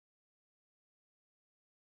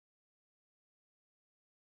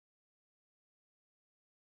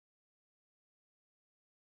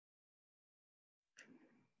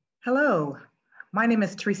Hello, my name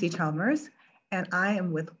is Tracy Chalmers, and I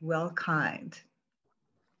am with WellKind.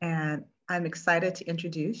 And I'm excited to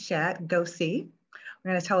introduce Shad Qudsi.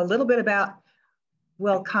 We're going to tell a little bit about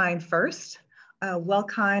WellKind first.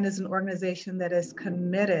 WellKind is an organization that is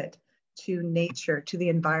committed to nature, to the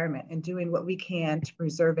environment, and doing what we can to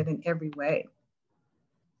preserve it in every way.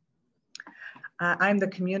 I'm the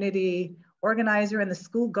community organizer and the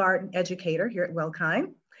school garden educator here at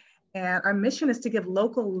WellKind. And our mission is to give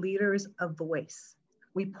local leaders a voice.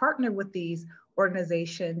 We partner with these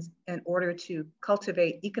organizations in order to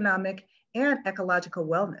cultivate economic and ecological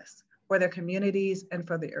wellness for their communities and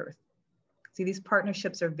for the earth. See, these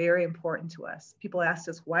partnerships are very important to us. People ask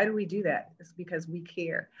us, why do we do that? It's because we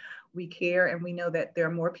care. We care, and we know that there are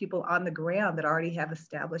more people on the ground that already have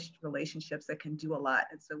established relationships that can do a lot.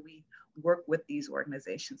 And so we work with these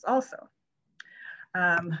organizations also.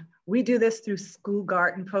 We do this through school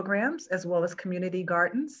garden programs as well as community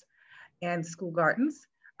gardens and school gardens.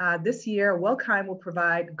 This year, WellKind will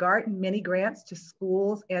provide garden mini grants to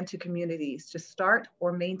schools and to communities to start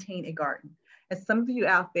or maintain a garden. And some of you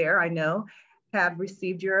out there, I know, have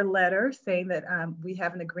received your letter saying that we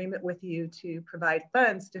have an agreement with you to provide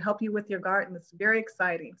funds to help you with your garden. It's very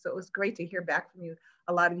exciting. So it was great to hear back from you,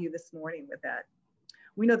 a lot of you this morning with that.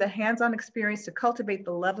 We know the hands-on experience to cultivate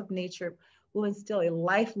the love of nature will instill a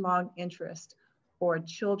lifelong interest for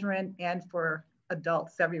children and for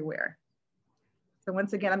adults everywhere. So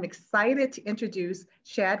once again, I'm excited to introduce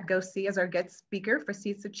Shad Qudsi as our guest speaker for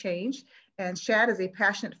Seeds of Change. And Shad is a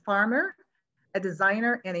passionate farmer, a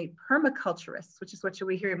designer, and a permaculturist, which is what you'll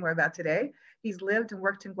be hearing more about today. He's lived and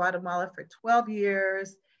worked in Guatemala for 12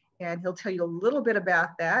 years, and he'll tell you a little bit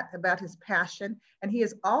about that, about his passion. And he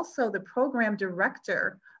is also the program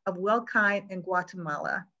director of WellKind in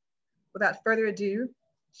Guatemala. Without further ado,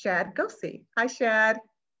 Shad Qudsi. Hi, Shad.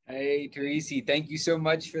 Hey, Tracy. Thank you so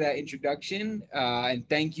much for that introduction. And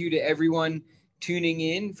thank you to everyone tuning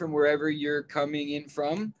in from wherever you're coming in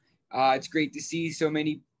from. It's great to see so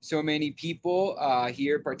many people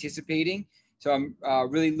here participating. So I'm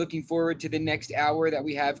really looking forward to the next hour that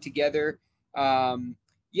we have together.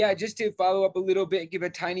 Yeah, just to follow up a little bit, give a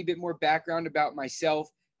tiny bit more background about myself.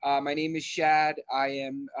 My name is Shad. I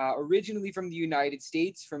am originally from the United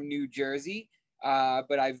States, from New Jersey,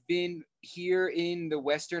 but I've been here in the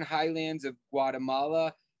Western Highlands of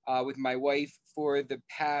Guatemala with my wife for the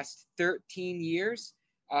past 13 years.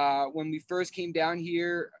 When we first came down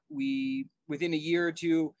here, we, within a year or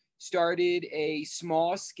two, started a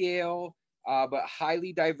small scale but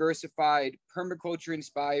highly diversified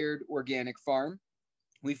permaculture-inspired organic farm.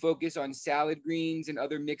 We focus on salad greens and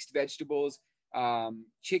other mixed vegetables,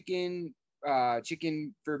 chicken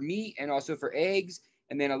for meat and also for eggs,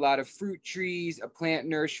 and then a lot of fruit trees, a plant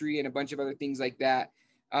nursery, and a bunch of other things like that.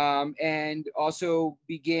 And also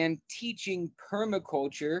began teaching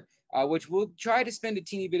permaculture, which we'll try to spend a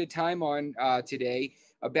teeny bit of time on today,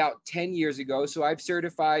 about 10 years ago. So I've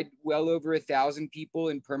certified well over 1,000 people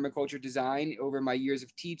in permaculture design over my years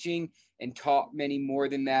of teaching, and taught many more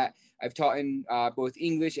than that. I've taught in both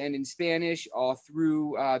English and in Spanish all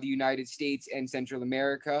through the United States and Central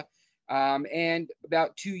America. And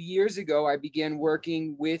about 2 years ago, I began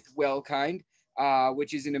working with WellKind,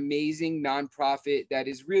 which is an amazing nonprofit that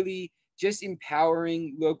is really just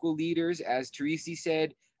empowering local leaders, as Tracy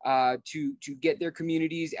said, to get their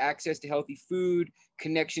communities access to healthy food,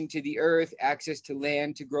 connection to the earth, access to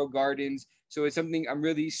land to grow gardens. So it's something I'm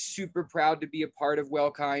really super proud to be a part of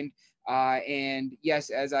WellKind. And yes,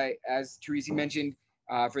 as Tracy mentioned,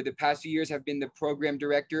 for the past few years, have been the program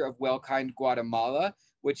director of WellKind Guatemala,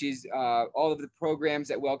 which is all of the programs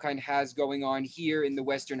that WellKind has going on here in the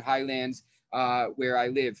Western Highlands where I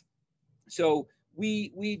live. So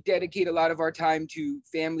we dedicate a lot of our time to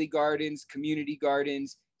family gardens, community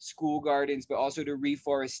gardens, school gardens, but also to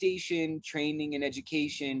reforestation, training and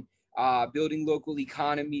education, building local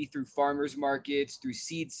economy through farmers markets, through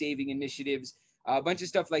seed saving initiatives, a bunch of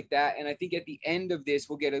stuff like that. And I think at the end of this,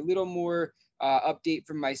 we'll get a little more update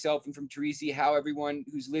from myself and from Tracy, how everyone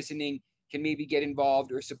who's listening can maybe get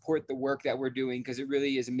involved or support the work that we're doing, because it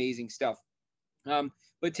really is amazing stuff.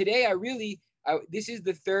 But today, this is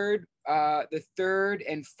the third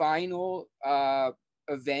and final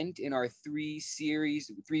event in our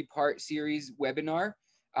three-part series webinar.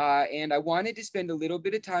 And I wanted to spend a little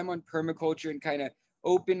bit of time on permaculture and kind of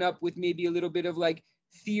open up with maybe a little bit of like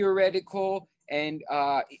theoretical and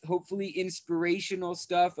hopefully inspirational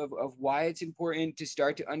stuff of why it's important to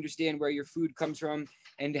start to understand where your food comes from,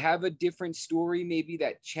 and to have a different story maybe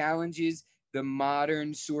that challenges the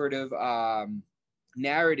modern sort of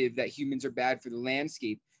narrative that humans are bad for the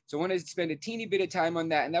landscape. So I want to spend a teeny bit of time on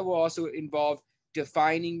that, and that will also involve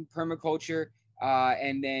defining permaculture,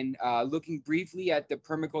 and then looking briefly at the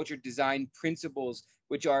permaculture design principles,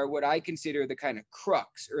 which are what I consider the kind of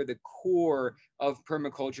crux or the core of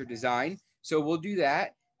permaculture design. So we'll do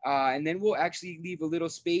that. And then we'll actually leave a little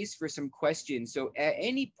space for some questions. So at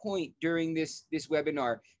any point during this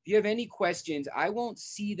webinar, if you have any questions, I won't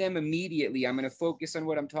see them immediately. I'm going to focus on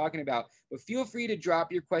what I'm talking about, but feel free to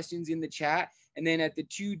drop your questions in the chat. And then at the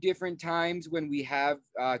 2 different times when we have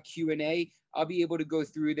Q&A, I'll be able to go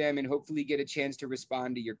through them and hopefully get a chance to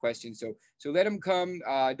respond to your questions. So let them come,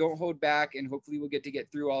 don't hold back, and hopefully we'll get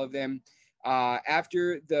through all of them.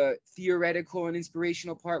 After the theoretical and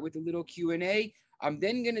inspirational part with a little Q&A, I'm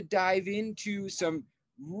then going to dive into some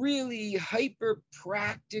really hyper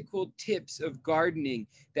practical tips of gardening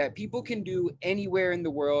that people can do anywhere in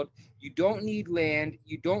the world. You don't need land.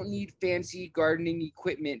 You don't need fancy gardening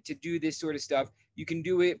equipment to do this sort of stuff. You can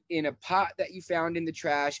do it in a pot that you found in the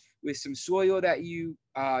trash with some soil that you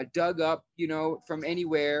dug up, from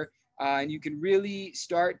anywhere. And you can really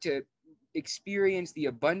start to experience the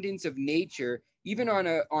abundance of nature, even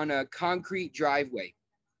on a concrete driveway,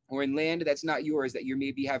 or in land that's not yours, that you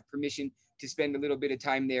maybe have permission to spend a little bit of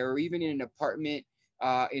time there, or even in an apartment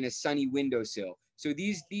in a sunny windowsill. So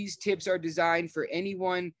these tips are designed for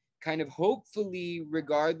anyone, kind of hopefully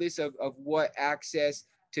regardless of what access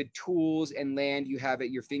to tools and land you have at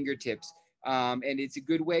your fingertips. And it's a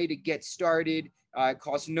good way to get started. It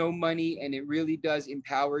costs no money, and it really does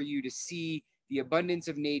empower you to see the abundance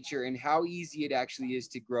of nature and how easy it actually is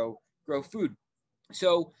to grow food.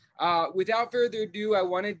 So without further ado, I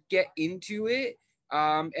want to get into it.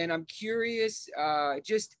 And I'm curious,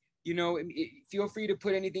 feel free to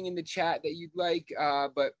put anything in the chat that you'd like.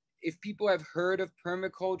 But if people have heard of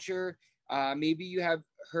permaculture, maybe you have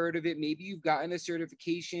heard of it, maybe you've gotten a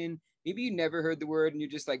certification, maybe you never heard the word and you're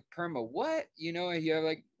just like, perma what? And you're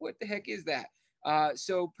like, what the heck is that?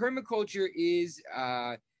 So permaculture is,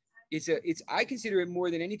 I consider it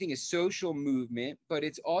more than anything a social movement, but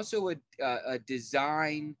it's also a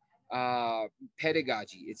design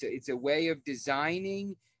pedagogy. It's a way of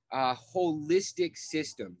designing holistic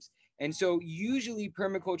systems. And so usually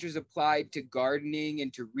permaculture is applied to gardening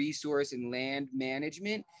and to resource and land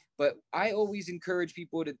management. But I always encourage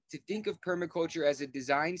people to think of permaculture as a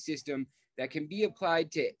design system that can be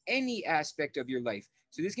applied to any aspect of your life.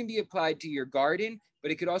 So this can be applied to your garden,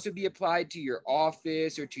 but it could also be applied to your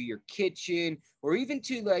office or to your kitchen, or even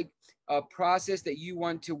to like a process that you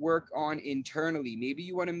want to work on internally. Maybe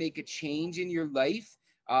you want to make a change in your life,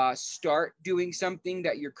 start doing something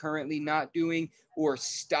that you're currently not doing, or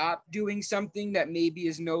stop doing something that maybe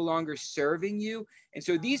is no longer serving you. And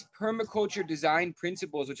so these permaculture design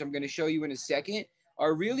principles, which I'm going to show you in a second,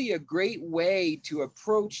 are really a great way to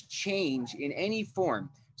approach change in any form.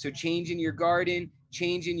 So change in your garden,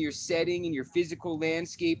 change in your setting, in your physical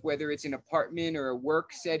landscape, whether it's an apartment or a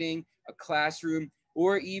work setting, a classroom,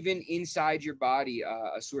 or even inside your body,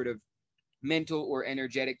 a sort of mental or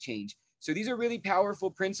energetic change. So these are really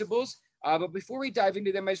powerful principles. But before we dive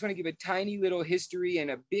into them, I just want to give a tiny little history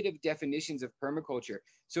and a bit of definitions of permaculture.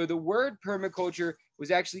 So the word permaculture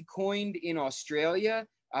was actually coined in Australia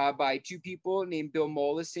by 2 people named Bill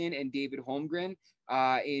Mollison and David Holmgren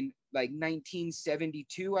in like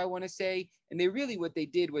 1972, I want to say. And what they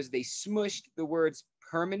did was they smushed the words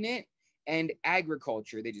permanent and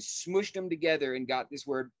agriculture. They just smushed them together and got this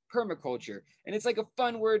word permaculture. And it's like a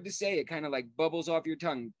fun word to say. It kind of like bubbles off your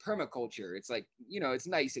tongue, permaculture. It's like, it's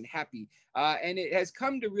nice and happy. And it has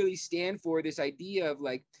come to really stand for this idea of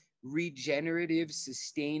like regenerative,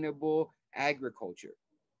 sustainable agriculture.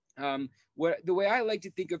 The way I like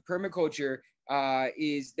to think of permaculture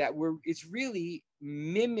is that it's really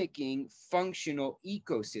mimicking functional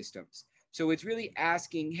ecosystems. So it's really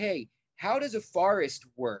asking, hey, how does a forest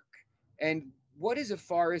work? And what is a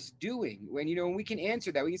forest doing? When we can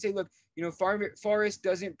answer that, we can say, look, forest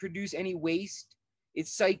doesn't produce any waste. It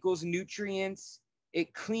cycles nutrients.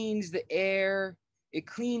 It cleans the air. It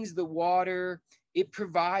cleans the water. It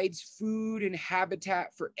provides food and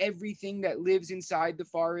habitat for everything that lives inside the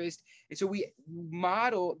forest. And so we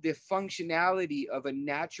model the functionality of a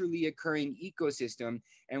naturally occurring ecosystem,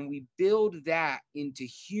 and we build that into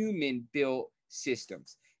human-built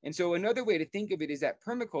systems. And so another way to think of it is that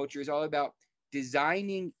permaculture is all about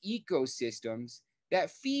designing ecosystems that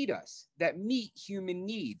feed us, that meet human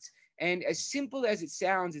needs. And as simple as it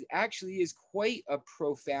sounds, it actually is quite a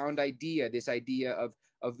profound idea, this idea of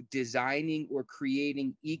designing or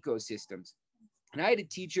creating ecosystems. And I had a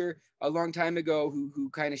teacher a long time ago who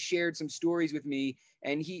kind of shared some stories with me.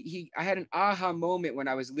 And I had an aha moment when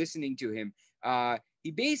I was listening to him. He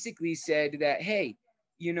basically said that, hey,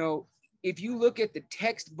 if you look at the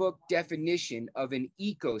textbook definition of an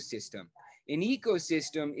ecosystem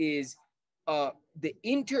is the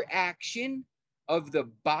interaction of the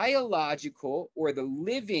biological or the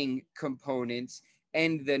living components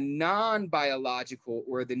and the non-biological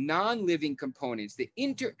or the non-living components, the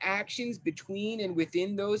interactions between and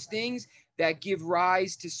within those things that give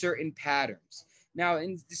rise to certain patterns. Now,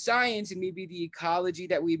 in the science and maybe the ecology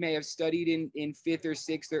that we may have studied in fifth or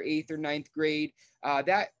sixth or eighth or ninth grade,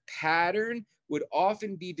 that pattern would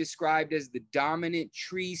often be described as the dominant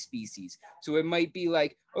tree species. So it might be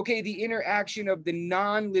like, okay, the interaction of the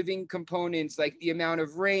non-living components, like the amount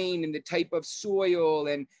of rain and the type of soil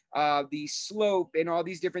and the slope and all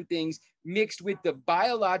these different things mixed with the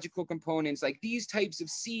biological components, like these types of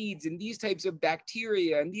seeds and these types of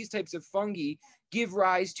bacteria and these types of fungi give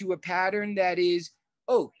rise to a pattern that is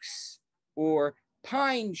oaks or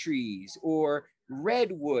pine trees or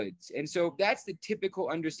redwoods. And so that's the typical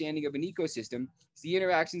understanding of an ecosystem. It's the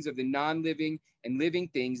interactions of the non-living and living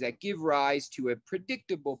things that give rise to a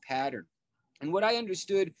predictable pattern. And what I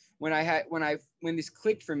understood when this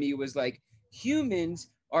clicked for me was like, humans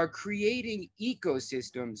are creating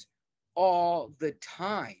ecosystems all the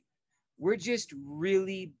time. We're just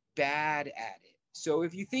really bad at it. So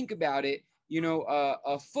if you think about it,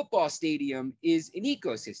 a football stadium is an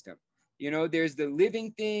ecosystem. There's the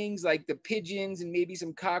living things like the pigeons and maybe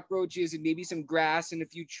some cockroaches and maybe some grass and a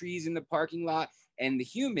few trees in the parking lot and the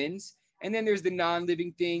humans. And then there's the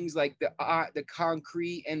non-living things like the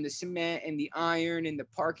concrete and the cement and the iron and the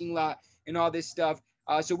parking lot and all this stuff.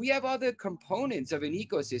 So we have all the components of an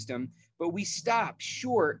ecosystem, but we stop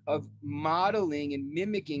short of modeling and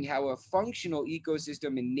mimicking how a functional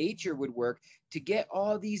ecosystem in nature would work to get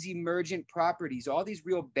all these emergent properties, all these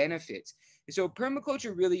real benefits. And so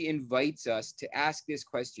permaculture really invites us to ask this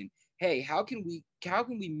question: hey, how can we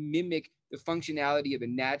mimic the functionality of a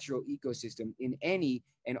natural ecosystem in any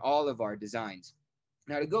and all of our designs?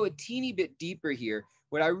 Now, to go a teeny bit deeper here,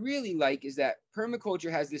 what I really like is that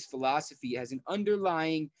permaculture has this philosophy, has an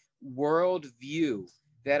underlying world view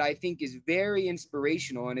that I think is very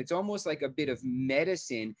inspirational. And it's almost like a bit of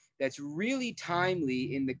medicine that's really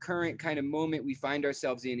timely in the current kind of moment we find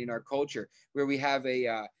ourselves in our culture, where we have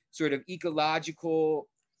a sort of ecological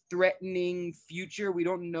threatening future. We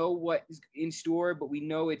don't know what is in store, but we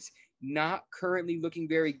know it's not currently looking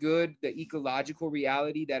very good, the ecological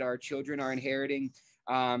reality that our children are inheriting.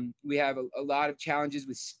 We have a lot of challenges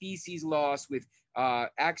with species loss, with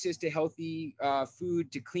access to healthy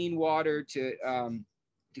food, to clean water, to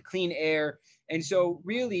clean air. And so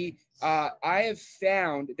really, I have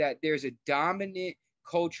found that there's a dominant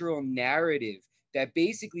cultural narrative that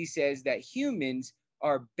basically says that humans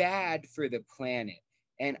are bad for the planet.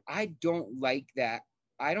 And I don't like that.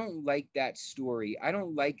 I don't like that story. I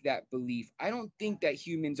don't like that belief. I don't think that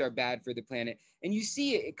humans are bad for the planet. And you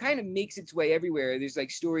see it kind of makes its way everywhere. There's like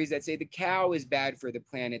stories that say the cow is bad for the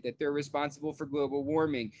planet, that they're responsible for global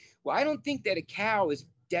warming. Well, I don't think that a cow is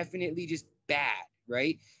definitely just bad,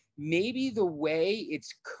 right? Maybe the way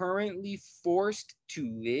it's currently forced to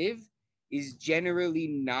live is generally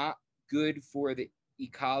not good for the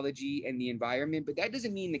ecology and the environment, but that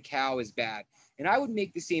doesn't mean the cow is bad. And I would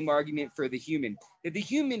make the same argument for the human, that the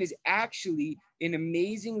human is actually an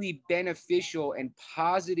amazingly beneficial and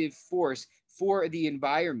positive force for the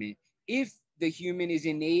environment if the human is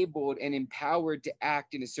enabled and empowered to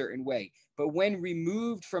act in a certain way. But when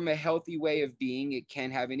removed from a healthy way of being, it can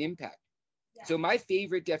have an impact. Yeah. So my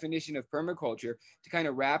favorite definition of permaculture, to kind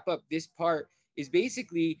of wrap up this part, is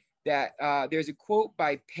basically that there's a quote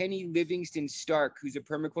by Penny Livingston Stark, who's a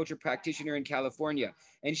permaculture practitioner in California.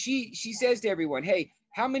 And she says to everyone, hey,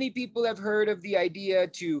 how many people have heard of the idea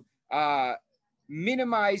to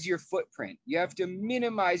minimize your footprint? You have to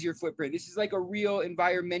minimize your footprint. This is like a real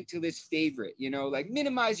environmentalist favorite, like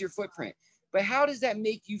minimize your footprint. But how does that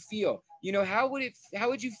make you feel? How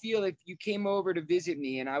would you feel if you came over to visit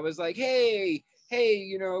me and I was like, hey,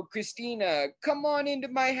 Christina, come on into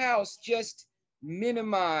my house, just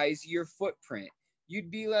minimize your footprint? You'd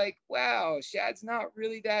be like, wow, Shad's not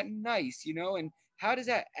really that nice, and how does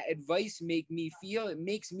that advice make me feel? It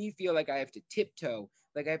makes me feel like I have to tiptoe,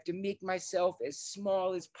 like I have to make myself as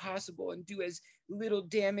small as possible and do as little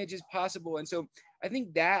damage as possible. And so I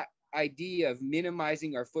think that idea of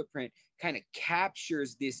minimizing our footprint kind of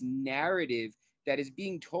captures this narrative that is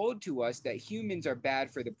being told to us that humans are bad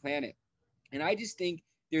for the planet. And I just think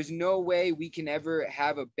there's no way we can ever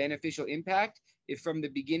have a beneficial impact if from the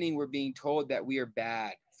beginning we're being told that we are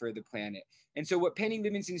bad for the planet. And so what Penny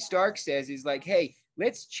Livingston Stark says is like, hey,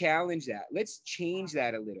 let's challenge that. Let's change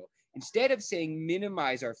that a little. Instead of saying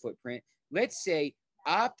minimize our footprint, let's say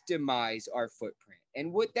optimize our footprint.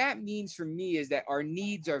 And what that means for me is that our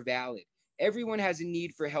needs are valid. Everyone has a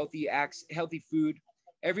need for healthy food.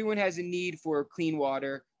 Everyone has a need for clean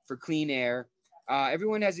water, for clean air.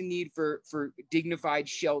 Everyone has a need for dignified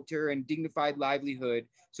shelter and dignified livelihood.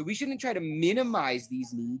 So we shouldn't try to minimize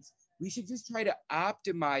these needs. We should just try to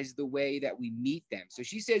optimize the way that we meet them. So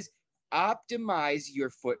she says, optimize your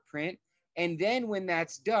footprint. And then when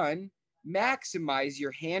that's done, maximize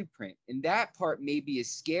your handprint. And that part may be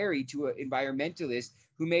scary to an environmentalist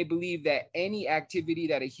who may believe that any activity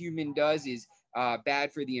that a human does is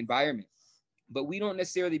bad for the environment. But we don't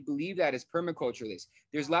necessarily believe that as permaculturalists.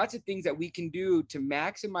 There's lots of things that we can do to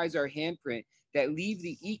maximize our handprint that leave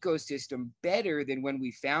the ecosystem better than when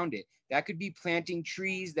we found it. That could be planting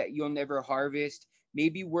trees that you'll never harvest,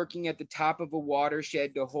 maybe working at the top of a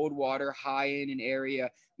watershed to hold water high in an area.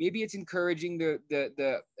 Maybe it's encouraging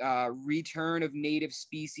the return of native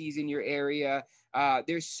species in your area.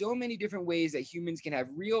 There's so many different ways that humans can have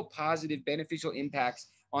real positive, beneficial impacts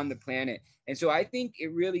on the planet. And so I think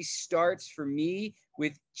it really starts for me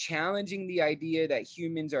with challenging the idea that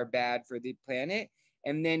humans are bad for the planet,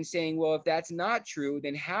 and then saying, well, if that's not true,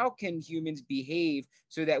 then how can humans behave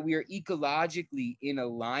so that we are ecologically in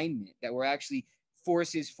alignment, that we're actually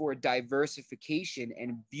forces for diversification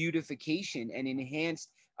and beautification and enhanced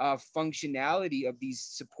functionality of these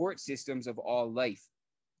support systems of all life.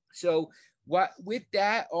 So with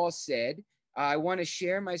that all said, I want to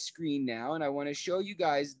share my screen now, and I want to show you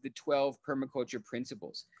guys the 12 permaculture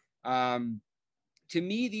principles. To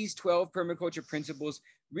me, these 12 permaculture principles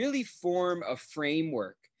really form a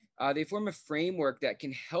framework. They form a framework that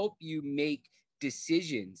can help you make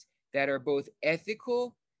decisions that are both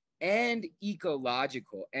ethical and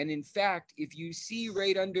ecological. And in fact, if you see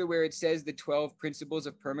right under where it says the 12 principles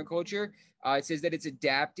of permaculture, it says that it's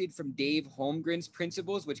adapted from Dave Holmgren's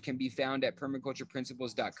principles, which can be found at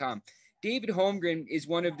permacultureprinciples.com. David Holmgren is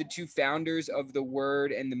one of the two founders of the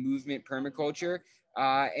word and the movement permaculture.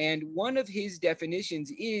 And one of his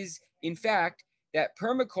definitions is, in fact, that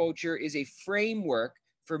permaculture is a framework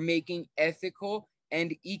for making ethical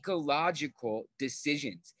and ecological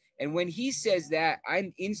decisions. And when he says that,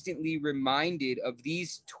 I'm instantly reminded of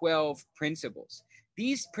these 12 principles.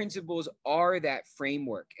 These principles are that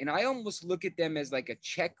framework. And I almost look at them as like a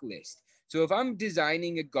checklist. So if I'm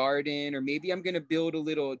designing a garden, or maybe I'm going to build a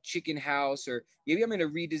little chicken house, or maybe I'm going to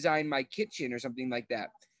redesign my kitchen or something like that,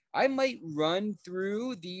 I might run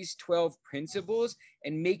through these 12 principles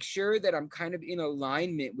and make sure that I'm kind of in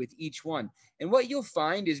alignment with each one. And what you'll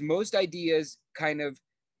find is most ideas kind of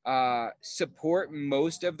support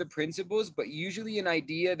most of the principles, but usually an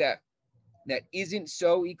idea that isn't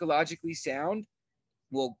so ecologically sound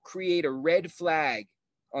will create a red flag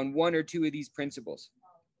on one or two of these principles.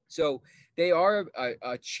 So they are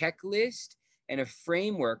a checklist and a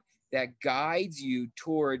framework that guides you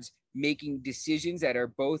towards making decisions that are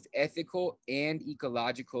both ethical and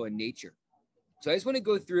ecological in nature. So I just want to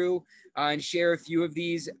go through and share a few of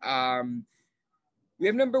these. We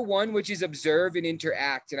have number one, which is observe and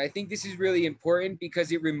interact. And I think this is really important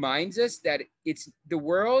because it reminds us that the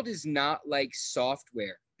world is not like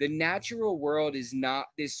software. The natural world is not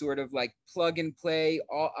this sort of like plug and play.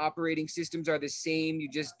 All operating systems are the same. You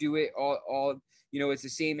just do it all, it's the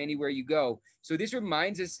same anywhere you go. So this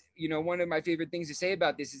reminds us, one of my favorite things to say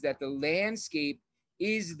about this is that the landscape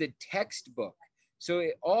is the textbook. So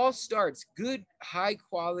it all starts, good, high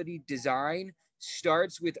quality design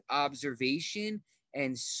starts with observation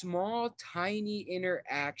and small, tiny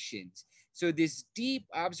interactions. So this deep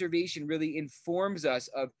observation really informs us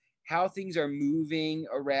of how things are moving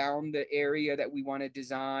around the area that we want to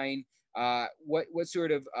design, what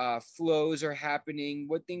sort of flows are happening,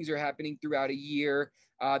 what things are happening throughout a year.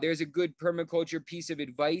 There's a good permaculture piece of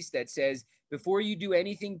advice that says, before you do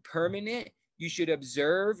anything permanent, you should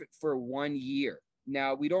observe for 1 year.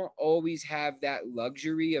 Now, we don't always have that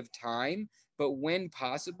luxury of time, but when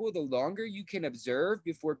possible, the longer you can observe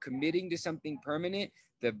before committing to something permanent,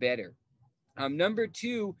 the better. Number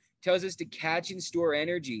two tells us to catch and store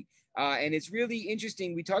energy. And it's really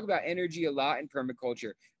interesting. We talk about energy a lot in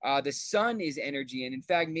permaculture. The sun is energy. And in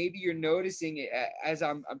fact, maybe you're noticing it as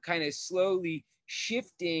I'm kind of slowly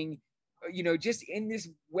shifting, just in this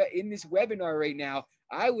webinar right now.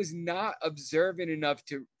 I was not observant enough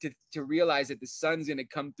to realize that the sun's going to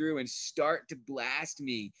come through and start to blast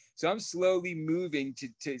me. So I'm slowly moving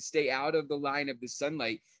to stay out of the line of the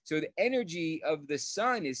sunlight. So the energy of the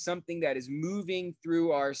sun is something that is moving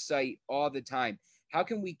through our site all the time. How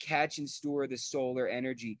can we catch and store the solar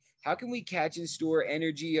energy? How can we catch and store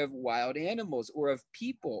energy of wild animals or of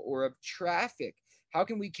people or of traffic? How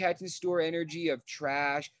can we catch and store energy of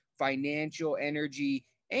trash, financial energy,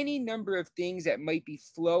 any number of things that might be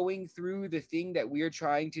flowing through the thing that we're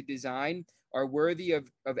trying to design are worthy of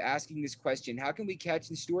asking this question. How can we catch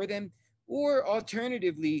and store them? Or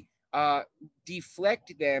alternatively,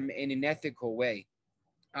 deflect them in an ethical way.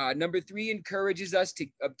 Number 3 encourages us to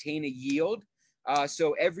obtain a yield.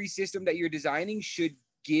 So every system that you're designing should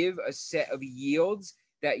give a set of yields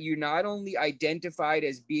that you not only identified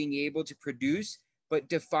as being able to produce, but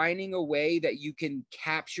defining a way that you can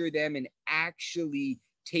capture them and actually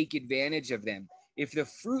take advantage of them. If the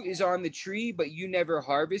fruit is on the tree, but you never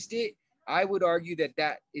harvest it, I would argue that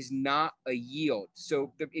that is not a yield.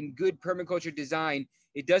 So in good permaculture design,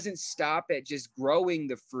 it doesn't stop at just growing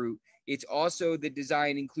the fruit. It's also, the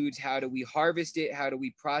design includes, how do we harvest it? How do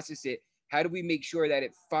we process it? How do we make sure that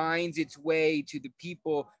it finds its way to the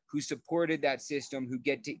people who supported that system, who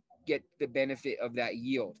get the benefit of that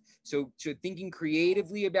yield? So thinking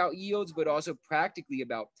creatively about yields, but also practically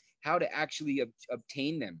about how to actually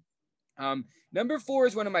obtain them. Number 4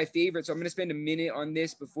 is one of my favorites. So I'm going to spend a minute on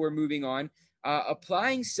this before moving on.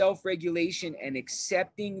 Applying self-regulation and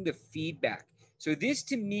accepting the feedback. So this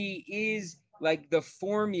to me is like the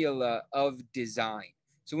formula of design.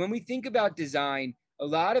 So when we think about design, a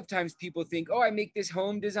lot of times people think, oh, I make this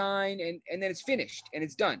home design and then it's finished and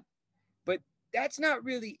it's done. But that's not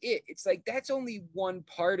really it. It's like, that's only one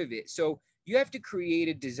part of it. So you have to create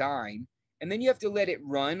a design and then you have to let it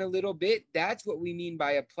run a little bit. That's what we mean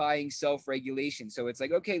by applying self-regulation. So it's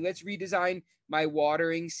like, okay, let's redesign my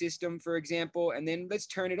watering system, for example, and then let's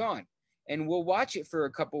turn it on. And we'll watch it for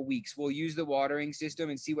a couple weeks. We'll use the watering system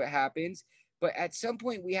and see what happens. But at some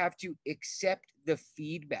point, we have to accept the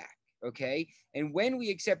feedback, okay? And when we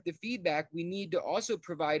accept the feedback, we need to also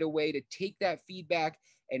provide a way to take that feedback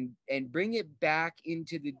and bring it back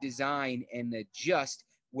into the design and adjust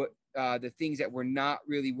what the things that were not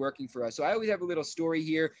really working for us. So I always have a little story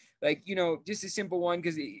here, like, you know, just a simple one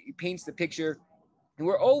because it paints the picture. And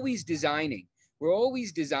we're always designing. We're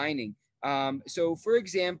always designing. So for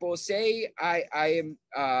example, say I'm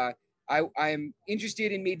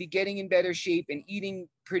interested in maybe getting in better shape and eating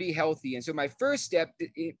pretty healthy. And so my first step,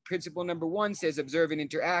 principle number 1 says observe and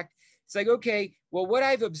interact. It's like, okay, well, what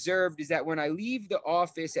I've observed is that when I leave the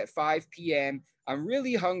office at 5 p.m., I'm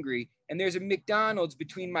really hungry and there's a McDonald's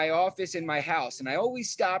between my office and my house. And I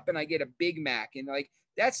always stop and I get a Big Mac. And like,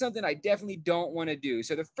 that's something I definitely don't want to do.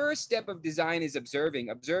 So the first step of design is observing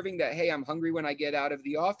that, hey, I'm hungry when I get out of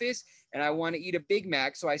the office and I want to eat a Big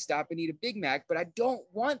Mac. So I stop and eat a Big Mac, but I don't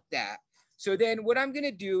want that. So then what I'm going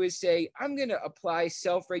to do is say, I'm going to apply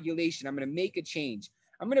self-regulation. I'm going to make a change.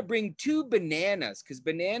 I'm going to bring 2 bananas because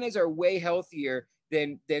bananas are way healthier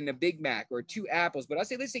than a Big Mac, or 2 apples. But I'll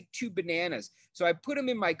say, let's take 2 bananas. So I put them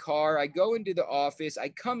in my car. I go into the office. I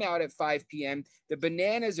come out at 5 p.m. The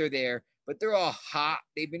bananas are there, but they're all hot.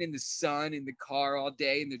 They've been in the sun in the car all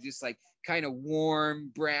day, and they're just like kind of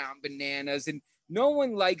warm brown bananas. And no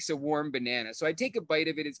one likes a warm banana. So I take a bite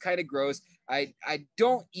of it. It's kind of gross. I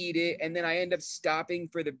don't eat it. And then I end up stopping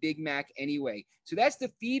for the Big Mac anyway. So that's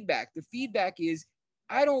the feedback. The feedback is,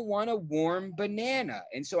 I don't want a warm banana.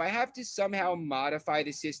 And so I have to somehow modify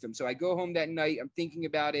the system. So I go home that night, I'm thinking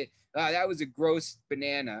about it. That was a gross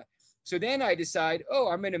banana. So then I decide, oh,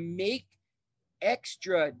 I'm going to make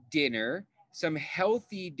extra dinner, some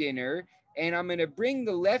healthy dinner, and I'm going to bring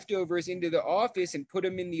the leftovers into the office and put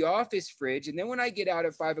them in the office fridge. And then when I get out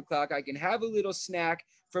at 5 o'clock, I can have a little snack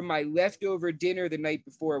from my leftover dinner the night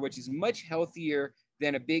before, which is much healthier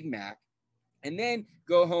than a Big Mac. And then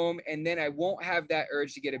go home, and then I won't have that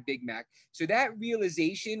urge to get a Big Mac. So that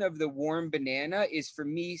realization of the warm banana is, for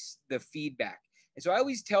me, the feedback. And so I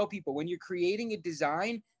always tell people, when you're creating a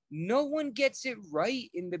design, no one gets it right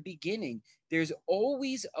in the beginning. There's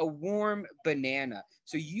always a warm banana.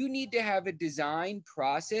 So you need to have a design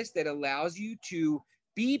process that allows you to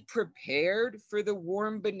be prepared for the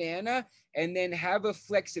warm banana and then have a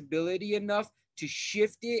flexibility enough to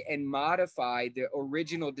shift it and modify the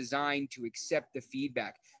original design to accept the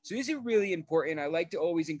feedback. So this is really important. I like to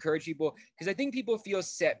always encourage people, because I think people feel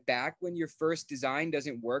set back when your first design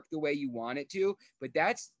doesn't work the way you want it to, but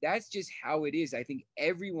that's just how it is. I think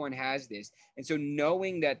everyone has this. And so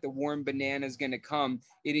knowing that the warm banana is going to come,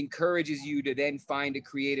 it encourages you to then find a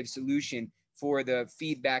creative solution for the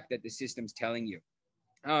feedback that the system's telling you.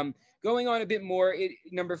 Going on a bit more,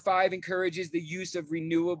 number 5 encourages the use of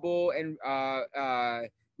renewable and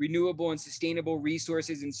sustainable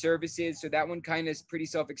resources and services. So that one kind of is pretty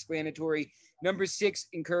self-explanatory. Number 6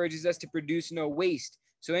 encourages us to produce no waste.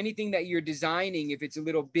 So anything that you're designing, if it's a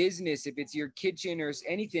little business, if it's your kitchen or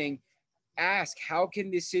anything, ask, how can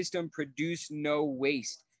this system produce no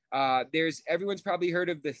waste? Everyone's probably heard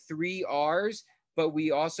of the 3 R's. but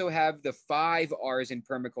we also have the 5 R's in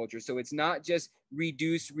permaculture. So it's not just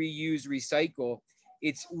reduce, reuse, recycle,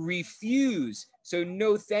 it's refuse. So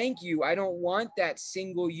no, thank you. I don't want that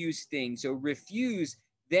single use thing. So refuse,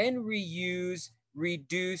 then reuse,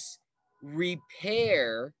 reduce,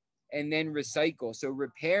 repair, and then recycle. So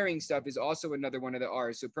repairing stuff is also another one of the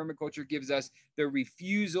R's. So permaculture gives us the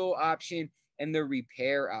refusal option and the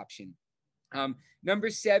repair option. Number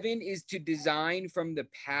 7 is to design from the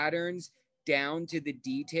patterns down to the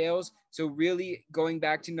details. So really going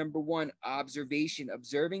back to number 1, observation,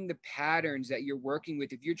 observing the patterns that you're working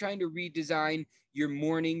with. If you're trying to redesign your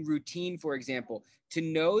morning routine, for example, to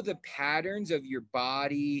know the patterns of your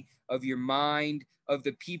body, of your mind, of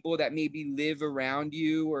the people that maybe live around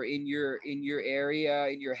you or in your area,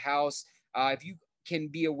 in your house, if you can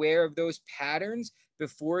be aware of those patterns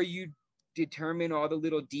before you determine all the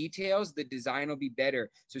little details, the design will be better.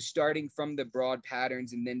 So starting from the broad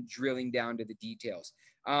patterns and then drilling down to the details.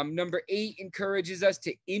 Number 8 encourages us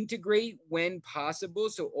to integrate when possible.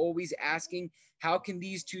 So always asking, how can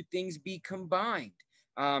these two things be combined?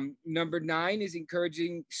 Number 9 is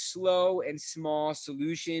encouraging slow and small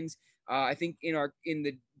solutions. I think in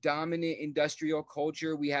the dominant industrial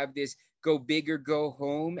culture, we have this go big or go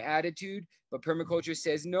home attitude, but permaculture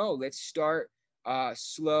says, no, let's start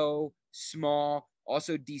slow, small,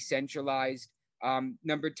 also decentralized.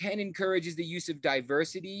 Number 10 encourages the use of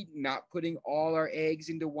diversity, not putting all our eggs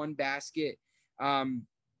into one basket.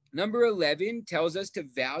 Number 11 tells us to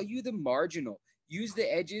value the marginal, use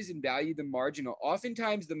the edges and value the marginal.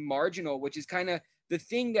 Oftentimes the marginal, which is kind of the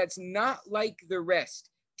thing that's not like the rest,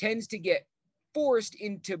 tends to get forced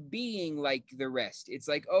into being like the rest. It's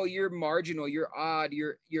like, oh, you're marginal, you're odd,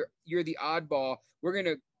 you're the oddball. We're going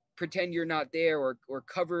to pretend you're not there or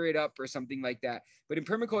cover it up or something like that. But in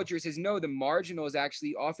permaculture, it says, no, the marginal is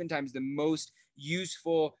actually oftentimes the most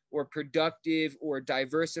useful or productive or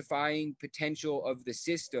diversifying potential of the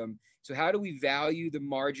system. So how do we value the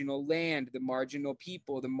marginal land, the marginal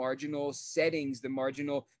people, the marginal settings, the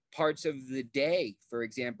marginal parts of the day, for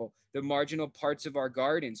example, the marginal parts of our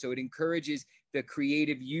garden? So it encourages the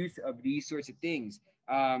creative use of these sorts of things.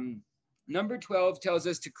 Number 12 tells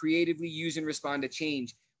us to creatively use and respond to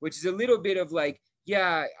change, which is a little bit of like,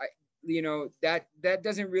 yeah, that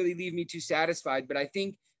doesn't really leave me too satisfied. But I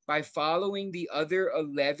think by following the other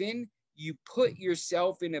 11, you put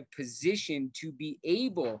yourself in a position to be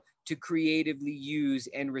able to creatively use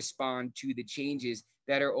and respond to the changes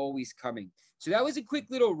that are always coming. So that was a quick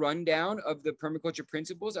little rundown of the permaculture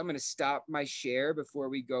principles. I'm going to stop my share before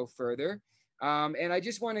we go further. And I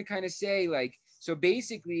just want to kind of say, like, so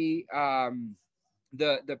basically,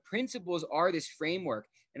 the principles are this framework.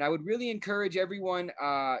 And I would really encourage everyone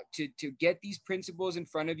to get these principles in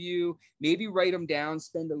front of you, maybe write them down,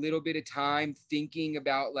 spend a little bit of time thinking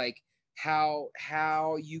about like how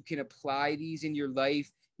you can apply these in your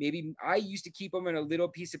life. Maybe I used to keep them in a little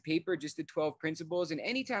piece of paper, just the 12 principles. And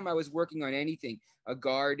anytime I was working on anything, a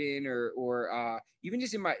garden or even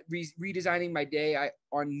just in my redesigning my day,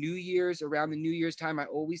 on New Year's, around the New Year's time, I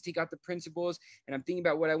always take out the principles and I'm thinking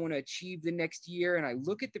about what I want to achieve the next year. And I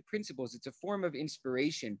look at the principles. It's a form of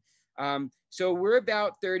inspiration. So we're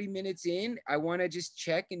about 30 minutes in. I want to just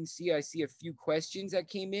check and see. I see a few questions that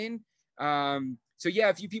came in. So yeah,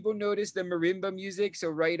 a few people noticed the marimba music. So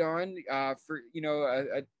right on for,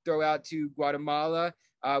 a throw out to Guatemala,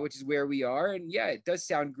 which is where we are. And yeah, it does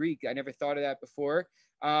sound Greek. I never thought of that before.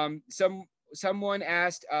 Someone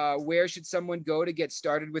asked, where should someone go to get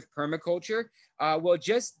started with permaculture? Well,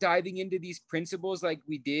 just diving into these principles like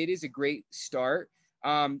we did is a great start.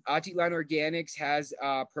 Atitlan Organics has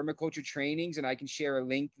permaculture trainings, and I can share a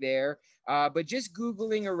link there. But just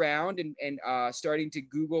Googling around and starting to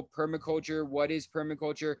Google permaculture, what is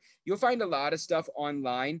permaculture, you'll find a lot of stuff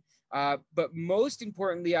online. But most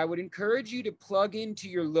importantly, I would encourage you to plug into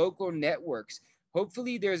your local networks.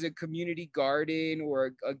 Hopefully there's a community garden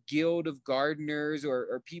or a guild of gardeners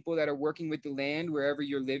or people that are working with the land wherever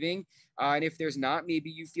you're living. And if there's not, maybe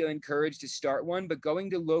you feel encouraged to start one, but going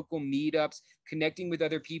to local meetups, connecting with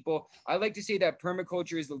other people. I like to say that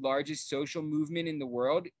permaculture is the largest social movement in the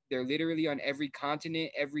world. They're literally on every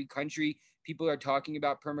continent, every country. People are talking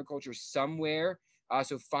about permaculture somewhere.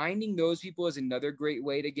 So finding those people is another great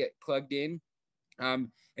way to get plugged in.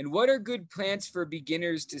 And what are good plants for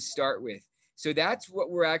beginners to start with? So that's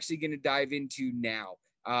what we're actually going to dive into now.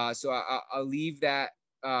 So I'll leave that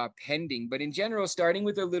pending. But in general, starting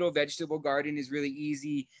with a little vegetable garden is really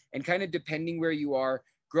easy. And kind of depending where you are,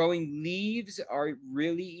 Growing leaves are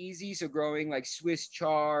really easy. So growing like Swiss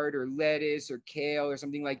chard or lettuce or kale or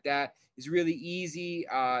something like that is really easy.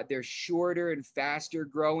 They're shorter and faster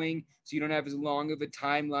growing, so you don't have as long of a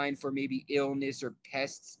timeline for maybe illness or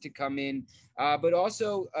pests to come in. But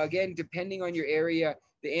also, again, depending on your area,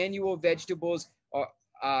 the annual vegetables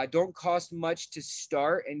don't cost much to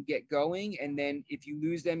start and get going. And then if you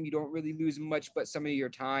lose them, you don't really lose much, but some of your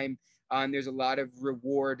time. There's a lot of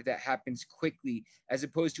reward that happens quickly, as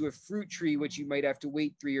opposed to a fruit tree, which you might have to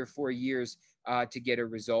wait 3 or 4 years to get a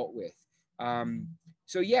result with.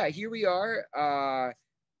 So yeah, here we are. Are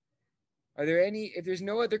there any? If there's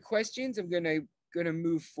no other questions, I'm gonna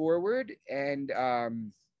move forward. And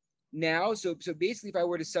now, so basically, if I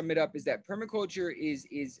were to sum it up, is that permaculture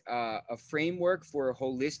is a framework for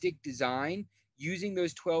holistic design. Using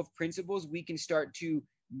those 12 principles, we can start to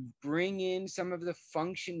bring in some of the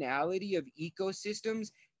functionality of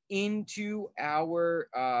ecosystems into our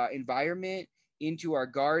environment, into our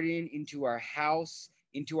garden, into our house,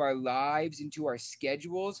 into our lives, into our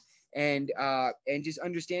schedules, and just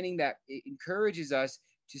understanding that it encourages us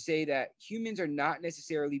to say that humans are not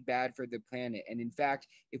necessarily bad for the planet. And in fact,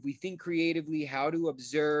 if we think creatively, how to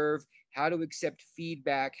observe, how to accept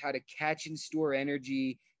feedback, how to catch and store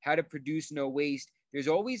energy, how to produce no waste, there's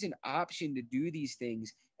always an option to do these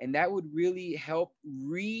things. And that would really help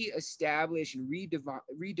reestablish and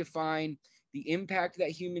redefine the impact that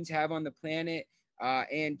humans have on the planet,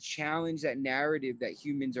 and challenge that narrative that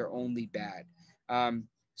humans are only bad.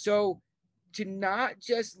 So to not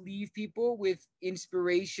just leave people with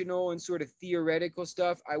inspirational and sort of theoretical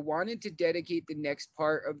stuff, I wanted to dedicate the next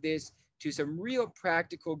part of this to some real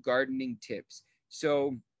practical gardening tips.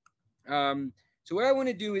 So what I want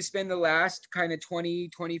to do is spend the last kind of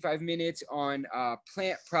 25 minutes on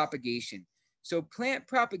plant propagation. So plant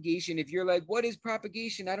propagation, if you're like, what is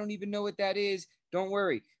propagation? I don't even know what that is. Don't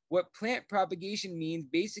worry. What plant propagation means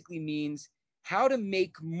basically means how to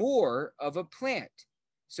make more of a plant.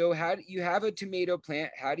 So how do you have a tomato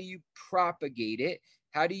plant? How do you propagate it?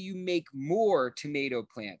 How do you make more tomato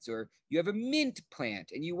plants? Or you have a mint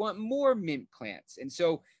plant and you want more mint plants. And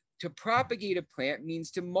so to propagate a plant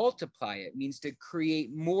means to multiply it, means to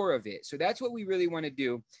create more of it. So that's what we really want to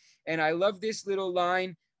do. And I love this little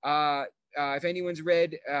line. If anyone's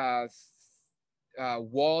read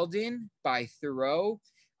Walden by Thoreau,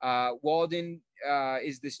 Walden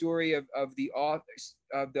is the story of the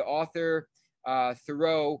author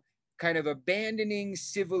Thoreau, kind of abandoning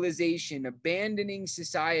civilization, abandoning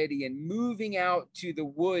society, and moving out to the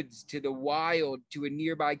woods, to the wild, to a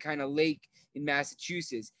nearby kind of lake in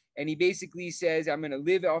Massachusetts. And he basically says, I'm going to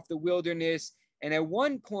live off the wilderness. And at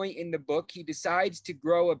one point in the book, he decides to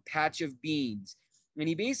grow a patch of beans. And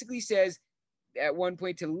he basically says at one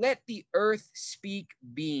point to let the earth speak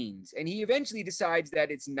beans. And he eventually decides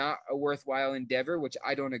that it's not a worthwhile endeavor, which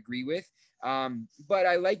I don't agree with. But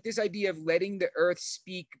I like this idea of letting the earth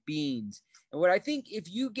speak beans. And what I think,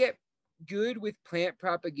 if you get good with plant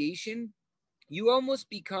propagation, you almost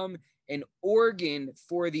become an organ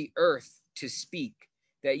for the earth to speak,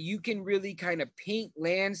 that you can really kind of paint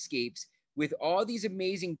landscapes with all these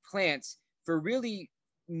amazing plants for really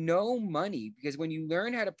no money. Because when you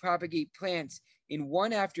learn how to propagate plants in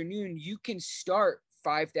one afternoon, you can start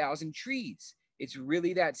 5,000 trees. It's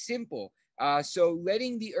really that simple. So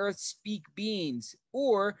letting the earth speak beans,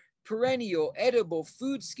 or perennial edible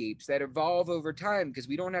foodscapes that evolve over time, because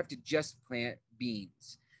we don't have to just plant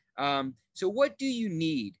beans. So what do you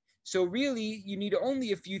need? So really, you need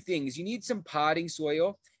only a few things. You need some potting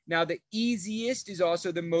soil. Now, the easiest is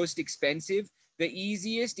also the most expensive. The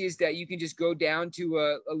easiest is that you can just go down to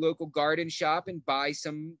a local garden shop and buy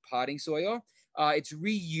some potting soil. It's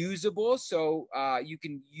reusable, so you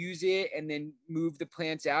can use it and then move the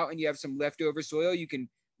plants out, and you have some leftover soil. You can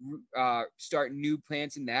start new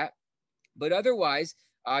plants in that. But otherwise,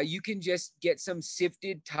 you can just get some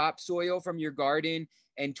sifted topsoil from your garden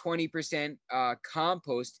and 20%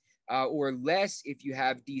 compost, or less if you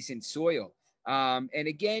have decent soil. And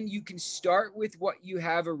again, you can start with what you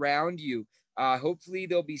have around you. Hopefully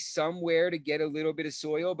there'll be somewhere to get a little bit of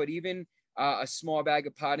soil, but even a small bag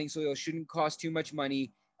of potting soil shouldn't cost too much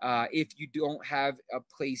money if you don't have a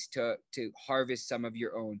place to harvest some of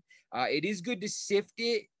your own. It is good to sift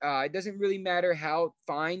it. It doesn't really matter how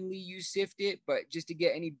finely you sift it, but just to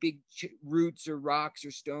get any big roots or rocks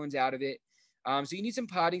or stones out of it. So you need some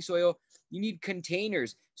potting soil. You need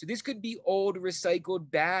containers. So this could be old recycled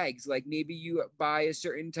bags, like maybe you buy a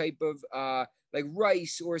certain type of like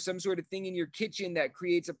rice or some sort of thing in your kitchen that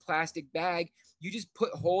creates a plastic bag. You just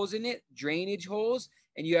put holes in it, drainage holes,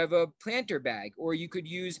 and you have a planter bag. Or you could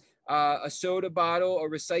use a soda bottle, a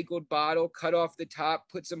recycled bottle, cut off the top,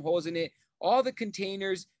 put some holes in it. All the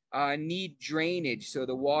containers need drainage so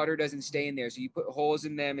the water doesn't stay in there. So you put holes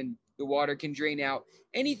in them and the water can drain out.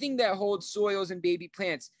 Anything that holds soils and baby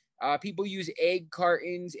plants. People use egg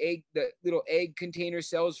cartons, the little egg container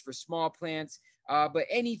cells for small plants, but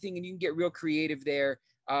anything, and you can get real creative there.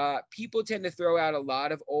 People tend to throw out a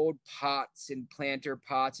lot of old pots and planter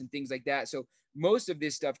pots and things like that. So most of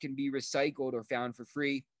this stuff can be recycled or found for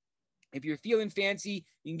free. If you're feeling fancy,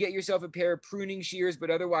 you can get yourself a pair of pruning shears, but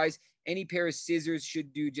otherwise, any pair of scissors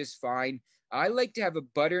should do just fine. I like to have a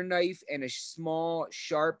butter knife and a small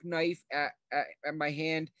sharp knife at my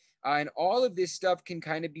hand. And all of this stuff can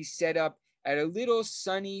kind of be set up at a little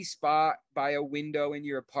sunny spot by a window in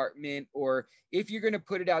your apartment, or if you're going to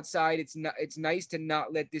put it outside, it's nice to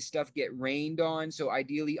not let this stuff get rained on. So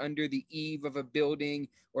ideally under the eave of a building,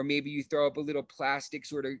 or maybe you throw up a little plastic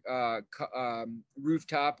sort of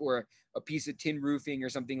rooftop or a piece of tin roofing or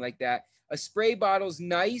something like that. A spray bottle's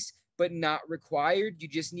nice, but not required. You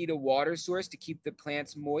just need a water source to keep the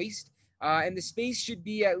plants moist. And the space should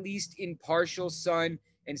be at least in partial sun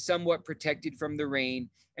and somewhat protected from the rain.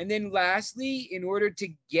 And then lastly, in order to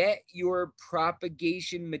get your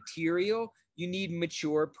propagation material, you need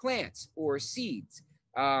mature plants or seeds.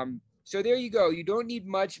 So there you go. You don't need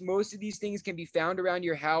much. Most of these things can be found around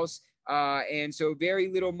your house. And so very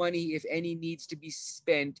little money, if any, needs to be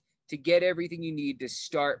spent to get everything you need to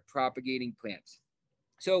start propagating plants.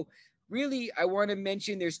 So really, I want to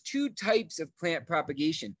mention there's two types of plant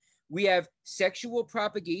propagation. We have sexual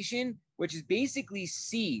propagation, which is basically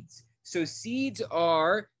seeds. So seeds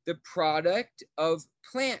are the product of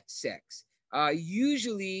plant sex.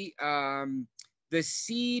 Usually, the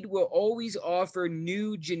seed will always offer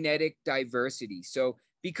new genetic diversity. So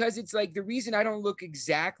because it's like the reason I don't look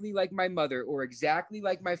exactly like my mother or exactly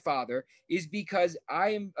like my father is because I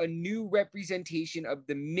am a new representation of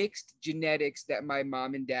the mixed genetics that my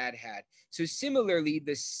mom and dad had. So similarly,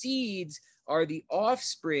 the seeds are the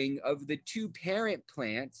offspring of the two parent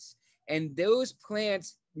plants, and those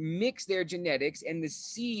plants mix their genetics, and the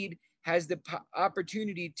seed has the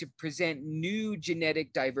opportunity to present new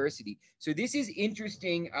genetic diversity. So this is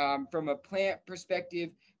interesting from a plant perspective,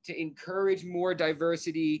 to encourage more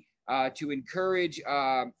diversity, to encourage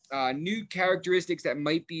new characteristics that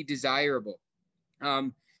might be desirable.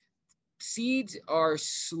 Seeds are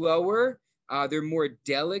slower. They're more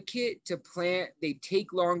delicate to plant. They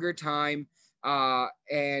take longer time.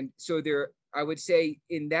 And so they're, I would say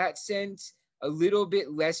in that sense, a little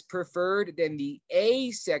bit less preferred than the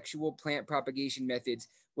asexual plant propagation methods,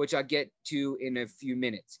 which I'll get to in a few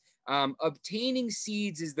minutes. Obtaining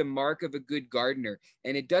seeds is the mark of a good gardener,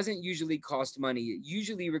 and it doesn't usually cost money. It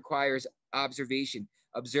usually requires observation,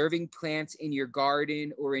 observing plants in your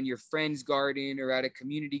garden or in your friend's garden or at a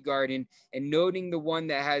community garden, and noting the one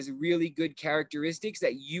that has really good characteristics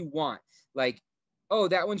that you want. Like, oh,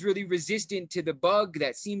 that one's really resistant to the bug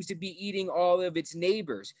that seems to be eating all of its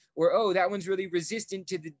neighbors. Or, oh, that one's really resistant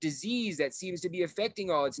to the disease that seems to be affecting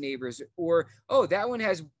all its neighbors. Or, oh, that one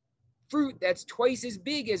has fruit that's twice as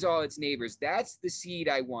big as all its neighbors. That's the seed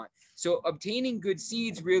I want. So obtaining good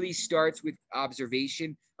seeds really starts with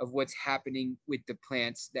observation of what's happening with the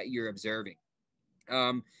plants that you're observing.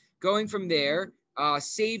 Going from there,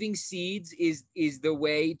 saving seeds is the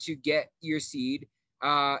way to get your seed.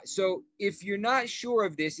 So if you're not sure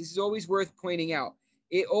of this, this is always worth pointing out.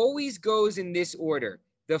 It always goes in this order.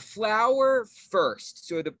 The flower first.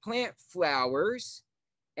 So the plant flowers,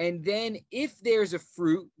 and then if there's a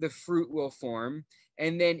fruit, the fruit will form.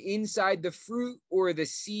 And then inside the fruit or the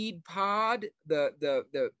seed pod,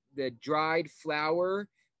 the dried flower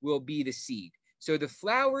will be the seed. So the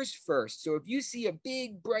flowers first. So if you see a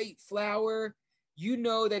big bright flower, you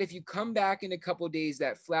know that if you come back in a couple of days,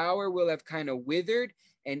 that flower will have kind of withered,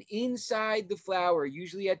 and inside the flower,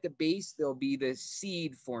 usually at the base, there'll be the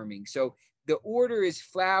seed forming. So the order is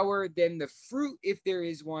flower, then the fruit, if there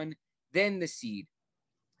is one, then the seed.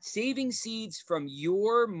 Saving seeds from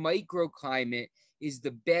your microclimate is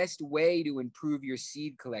the best way to improve your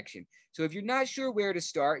seed collection. So if you're not sure where to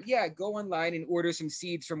start, yeah, go online and order some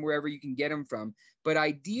seeds from wherever you can get them from. But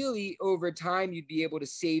ideally, over time, you'd be able to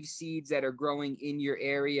save seeds that are growing in your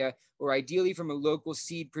area, or ideally from a local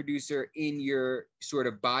seed producer in your sort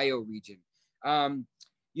of bioregion.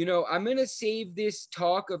 You know, I'm going to save this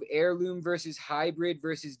talk of heirloom versus hybrid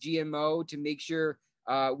versus GMO to make sure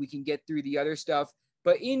we can get through the other stuff.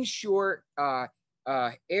 But in short,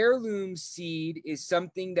 heirloom seed is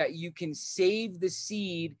something that you can save the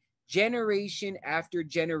seed generation after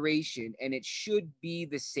generation, and it should be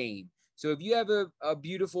the same. So if you have a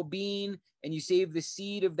beautiful bean and you save the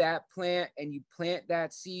seed of that plant and you plant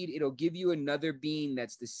that seed, it'll give you another bean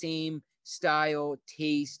that's the same style,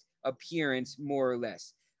 taste, appearance, more or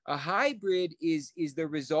less. A hybrid is the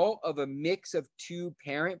result of a mix of two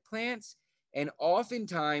parent plants, and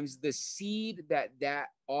oftentimes the seed that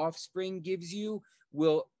offspring gives you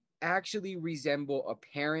will actually resemble a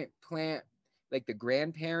parent plant, like the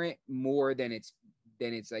grandparent, more than its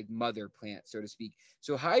like mother plant, so to speak.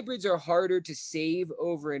 So hybrids are harder to save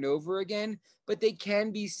over and over again, but they can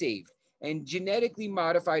be saved. And genetically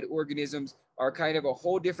modified organisms are kind of a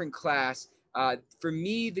whole different class. For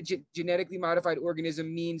me, the genetically modified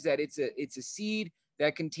organism means that it's a seed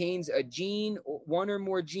that contains a gene, or one or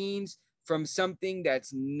more genes from something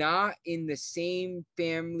that's not in the same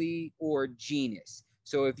family or genus.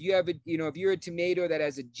 So if you have if you're a tomato that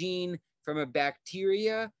has a gene from a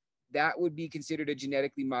bacteria, that would be considered a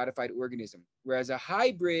genetically modified organism. Whereas a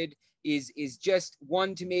hybrid is just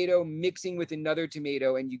one tomato mixing with another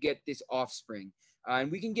tomato, and you get this offspring. And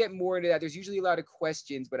we can get more into that. There's usually a lot of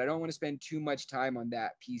questions, but I don't want to spend too much time on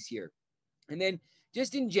that piece here. And then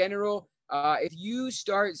just in general, if you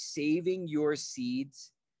start saving your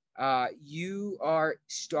seeds, you are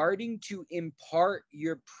starting to impart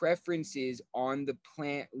your preferences on the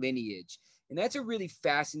plant lineage. And that's a really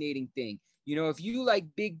fascinating thing. If you like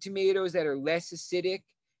big tomatoes that are less acidic,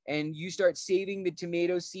 and you start saving the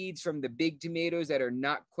tomato seeds from the big tomatoes that are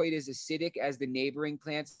not quite as acidic as the neighboring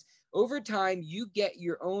plants, over time, you get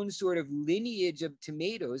your own sort of lineage of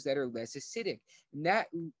tomatoes that are less acidic. And that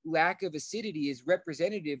lack of acidity is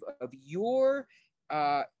representative of your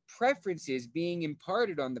preferences being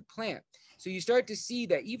imparted on the plant. So you start to see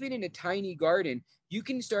that even in a tiny garden, you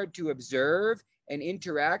can start to observe and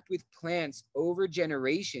interact with plants over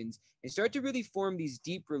generations and start to really form these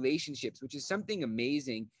deep relationships, which is something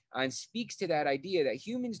amazing and speaks to that idea that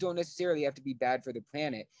humans don't necessarily have to be bad for the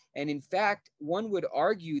planet. And in fact, one would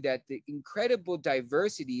argue that the incredible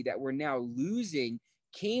diversity that we're now losing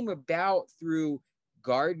came about through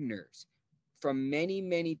gardeners from many,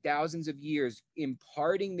 many thousands of years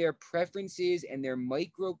imparting their preferences and their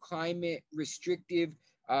microclimate restrictive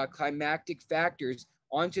climatic factors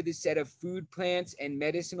onto the set of food plants and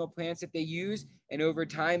medicinal plants that they use, and over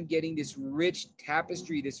time getting this rich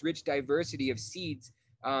tapestry, this rich diversity of seeds.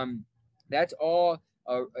 That's all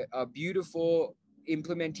a beautiful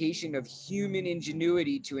implementation of human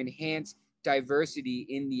ingenuity to enhance diversity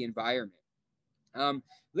in the environment.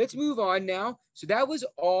 Let's move on now. So that was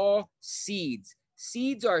all seeds.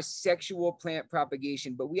 Seeds are sexual plant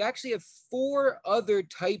propagation, but we actually have 4 other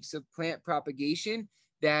types of plant propagation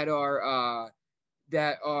that are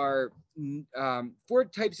 4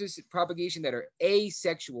 types of propagation that are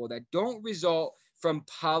asexual, that don't result from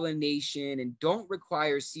pollination and don't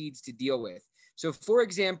require seeds to deal with. So for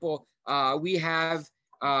example, we have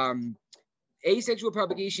asexual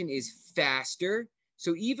propagation is faster.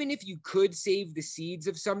 So even if you could save the seeds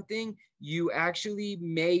of something, you actually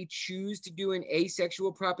may choose to do an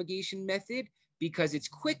asexual propagation method because it's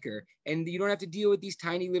quicker and you don't have to deal with these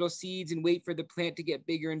tiny little seeds and wait for the plant to get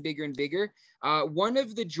bigger and bigger and bigger. One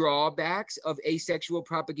of the drawbacks of asexual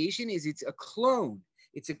propagation is it's a clone.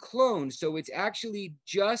 It's a clone, so it's actually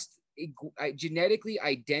just genetically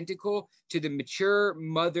identical to the mature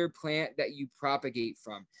mother plant that you propagate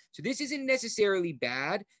from. So this isn't necessarily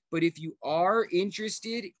bad, but if you are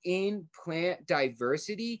interested in plant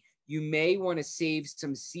diversity, you may want to save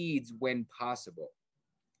some seeds when possible.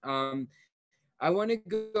 I want to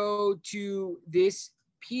go to this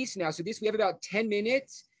piece now. So we have about 10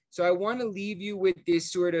 minutes. So I want to leave you with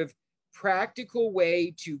this sort of practical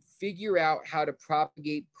way to figure out how to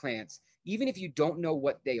propagate plants, even if you don't know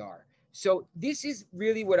what they are. So this is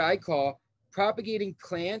really what I call propagating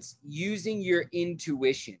plants using your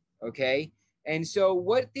intuition, okay? And so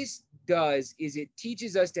what this does is it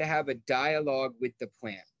teaches us to have a dialogue with the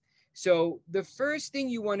plant. So the first thing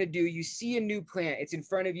you want to do, you see a new plant, it's in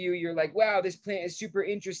front of you, you're like, wow, this plant is super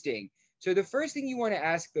interesting. So the first thing you want to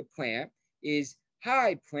ask the plant is,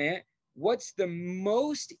 hi, plant, what's the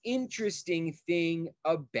most interesting thing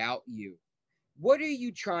about you? What are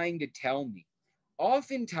you trying to tell me?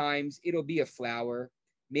 Oftentimes it'll be a flower,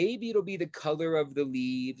 maybe it'll be the color of the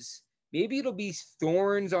leaves, maybe it'll be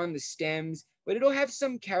thorns on the stems, but it'll have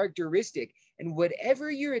some characteristic. And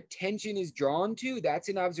whatever your attention is drawn to, that's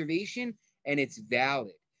an observation and it's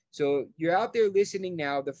valid. So you're out there listening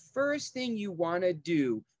now. The first thing you want to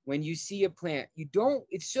do when you see a plant,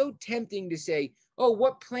 it's so tempting to say, oh,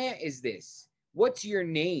 what plant is this? What's your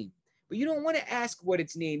name? But you don't want to ask what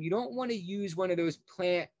its name. You don't want to use one of those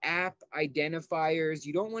plant app identifiers.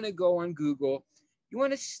 You don't want to go on Google. you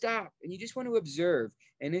want to stop and you just want to observe.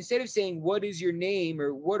 And instead of saying, what is your name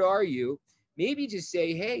or what are you, maybe just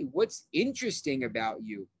say, hey, what's interesting about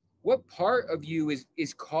you? What part of you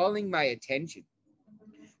is calling my attention?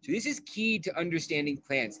 So this is key to understanding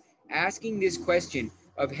plants. Asking this question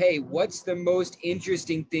of, hey, what's the most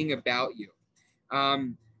interesting thing about you?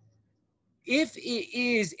 If it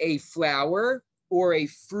is a flower or a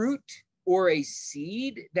fruit or a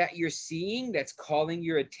seed that you're seeing that's calling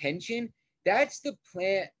your attention, that's the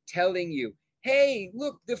plant telling you, hey,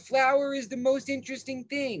 look, the flower is the most interesting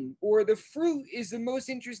thing, or the fruit is the most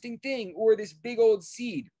interesting thing, or this big old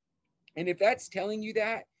seed. And if that's telling you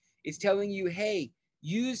that, it's telling you, hey,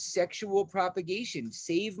 use sexual propagation,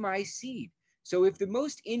 save my seed. So if the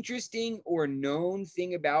most interesting or known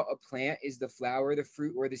thing about a plant is the flower, the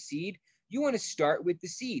fruit, or the seed, you want to start with the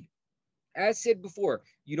seed. As said before,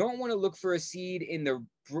 you don't want to look for a seed in the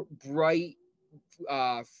bright,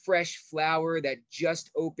 fresh flower that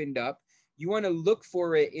just opened up. You want to look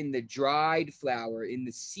for it in the dried flower, in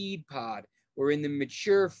the seed pod, or in the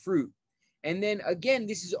mature fruit. And then again,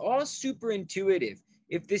 this is all super intuitive.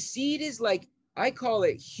 If the seed is like, I call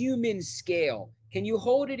it human scale, can you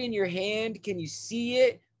hold it in your hand? Can you see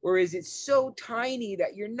it? Or is it so tiny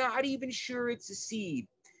that you're not even sure it's a seed?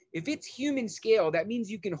 If it's human scale, that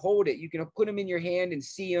means you can hold it. You can put them in your hand and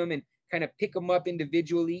see them and kind of pick them up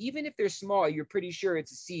individually. Even if they're small, you're pretty sure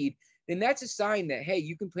it's a seed. Then that's a sign that, hey,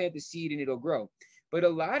 you can plant the seed and it'll grow. But a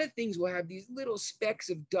lot of things will have these little specks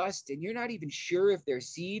of dust and you're not even sure if they're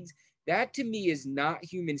seeds. That to me is not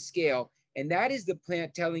human scale. And that is the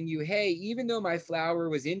plant telling you, hey, even though my flower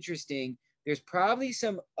was interesting, there's probably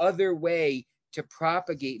some other way to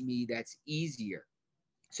propagate me that's easier.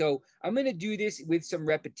 So I'm going to do this with some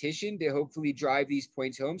repetition to hopefully drive these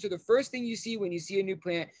points home. So the first thing you see when you see a new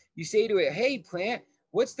plant, you say to it, hey, plant,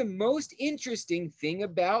 what's the most interesting thing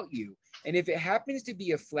about you? And if it happens to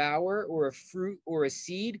be a flower or a fruit or a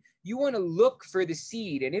seed, you want to look for the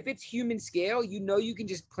seed. And if it's human scale, you know you can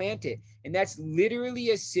just plant it. And that's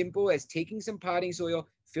literally as simple as taking some potting soil,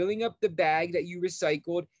 filling up the bag that you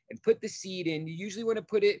recycled, and put the seed in. You usually want to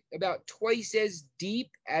put it about twice as deep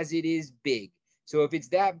as it is big. So if it's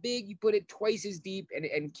that big, you put it twice as deep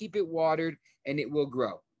and keep it watered and it will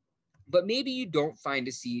grow. But maybe you don't find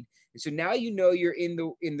a seed. And so now you know you're in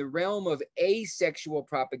the realm of asexual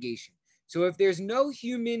propagation. So if there's no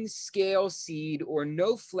human scale seed or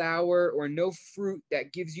no flower or no fruit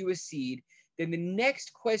that gives you a seed, then the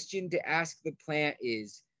next question to ask the plant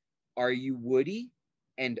is, are you woody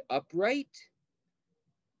and upright?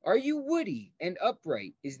 Are you woody and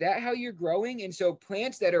upright? Is that how you're growing? And so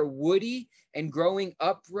plants that are woody and growing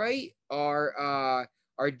upright are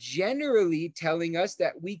generally telling us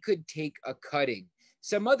that we could take a cutting.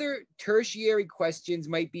 Some other tertiary questions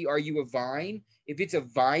might be, are you a vine? If it's a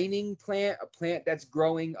vining plant, a plant that's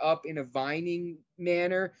growing up in a vining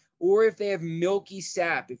manner, or if they have milky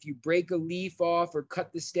sap, if you break a leaf off or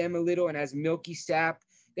cut the stem a little and has milky sap,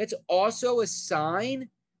 that's also a sign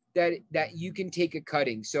that you can take a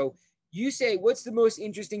cutting. So you say, what's the most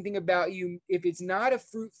interesting thing about you? If it's not a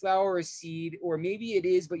fruit, flower, or seed, or maybe it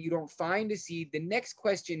is, but you don't find a seed, the next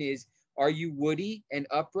question is, are you woody and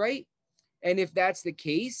upright? And if that's the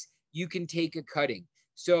case, you can take a cutting.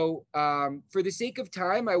 So for the sake of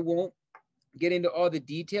time, I won't get into all the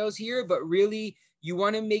details here, but really you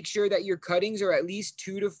want to make sure that your cuttings are at least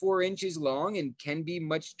 2 to 4 inches long and can be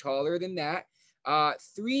much taller than that.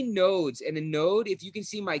 3 nodes, and a node, if you can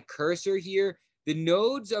see my cursor here, the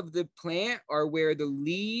nodes of the plant are where the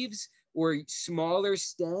leaves or smaller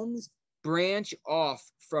stems branch off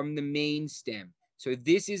from the main stem. So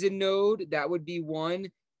this is a node, that would be one.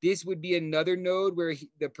 This would be another node where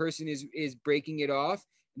the person is breaking it off,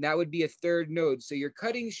 and that would be a third node. So your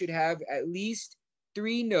cuttings should have at least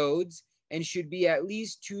 3 nodes and should be at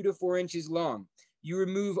least 2 to 4 inches long. You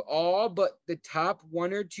remove all but the top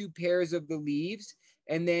 1 or 2 pairs of the leaves,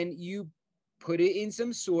 and then you put it in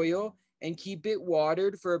some soil and keep it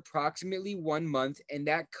watered for approximately 1 month, and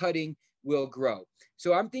that cutting will grow.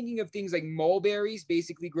 So I'm thinking of things like mulberries,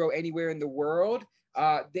 basically grow anywhere in the world.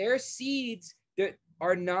 Their seeds that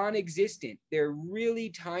are non-existent. They're really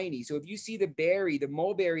tiny. So if you see the berry, the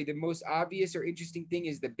mulberry, the most obvious or interesting thing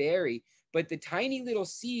is the berry, but the tiny little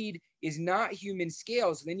seed is not human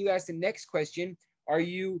scale. So then you ask the next question, are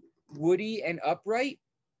you woody and upright?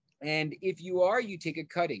 And if you are, you take a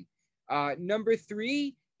cutting. Number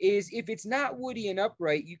 3 is, if it's not woody and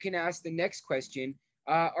upright, you can ask the next question,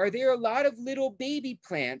 are there a lot of little baby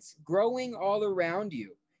plants growing all around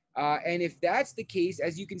you? And if that's the case,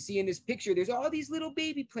 as you can see in this picture, there's all these little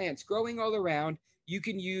baby plants growing all around. You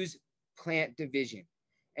can use plant division.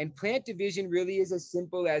 And plant division really is as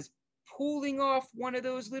simple as pulling off one of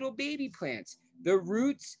those little baby plants, the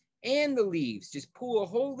roots and the leaves. Just pull a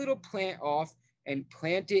whole little plant off and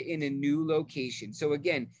plant it in a new location. So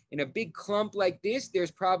again, in a big clump like this,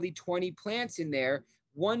 there's probably 20 plants in there.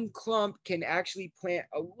 One clump can actually plant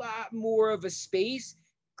a lot more of a space,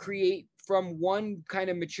 create from one kind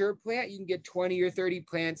of mature plant, you can get 20 or 30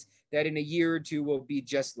 plants that in a year or two will be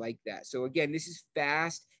just like that. So again, this is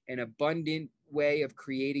fast and abundant way of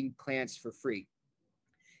creating plants for free.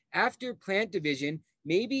 After plant division,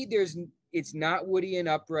 maybe it's not woody and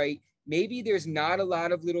upright. Maybe there's not a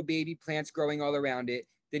lot of little baby plants growing all around it.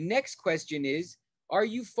 The next question is, are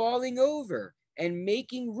you falling over and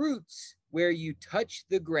making roots where you touch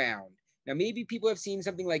the ground? Now, maybe people have seen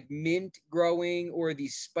something like mint growing or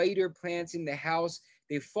these spider plants in the house.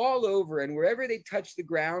 They fall over, and wherever they touch the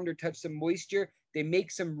ground or touch some moisture, they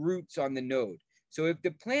make some roots on the node. So if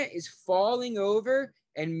the plant is falling over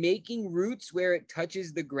and making roots where it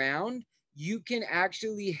touches the ground, you can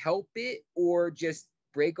actually help it or just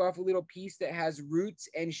break off a little piece that has roots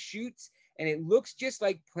and shoots, and it looks just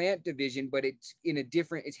like plant division, but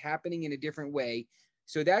it's happening in a different way.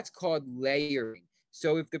 So that's called layering.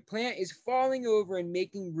 So if the plant is falling over and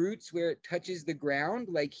making roots where it touches the ground,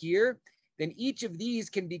 like here, then each of these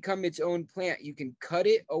can become its own plant. You can cut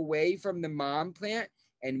it away from the mom plant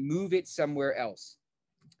and move it somewhere else.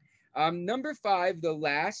 Number 5, the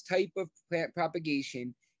last type of plant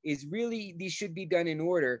propagation is really, these should be done in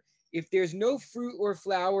order. If there's no fruit or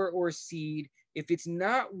flower or seed, if it's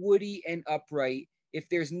not woody and upright, if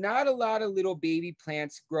there's not a lot of little baby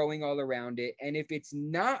plants growing all around it, and if it's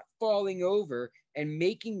not falling over and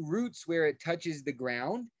making roots where it touches the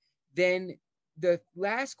ground, then the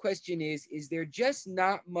last question is there just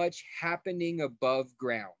not much happening above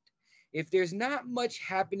ground? If there's not much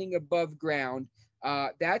happening above ground,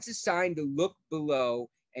 that's a sign to look below,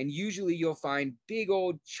 and usually you'll find big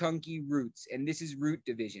old chunky roots, and this is root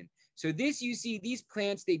division. So this, you see, these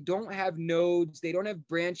plants, they don't have nodes, they don't have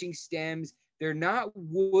branching stems, they're not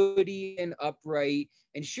woody and upright.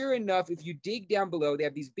 And sure enough, if you dig down below, they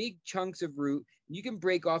have these big chunks of root. You can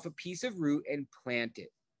break off a piece of root and plant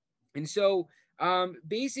it. And so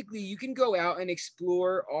basically, you can go out and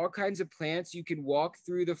explore all kinds of plants. You can walk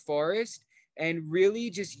through the forest and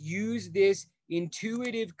really just use this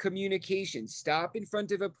intuitive communication. Stop in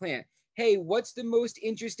front of a plant. Hey, what's the most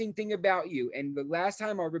interesting thing about you? And the last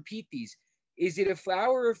time, I'll repeat these. Is it a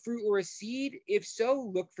flower, a fruit, or a seed? If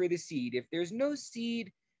so, look for the seed. If there's no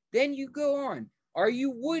seed, then you go on. Are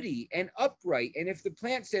you woody and upright? And if the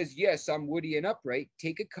plant says, yes, I'm woody and upright,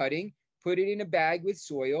 take a cutting, put it in a bag with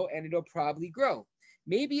soil, and it'll probably grow.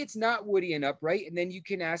 Maybe it's not woody and upright, and then you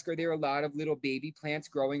can ask, are there a lot of little baby plants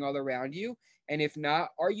growing all around you? And if not,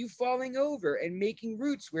 are you falling over and making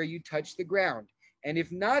roots where you touch the ground? And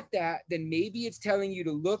if not that, then maybe it's telling you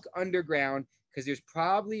to look underground, because there's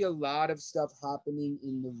probably a lot of stuff happening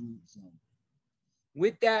in the root zone.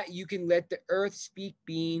 With that, you can let the earth speak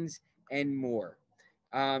beans and more.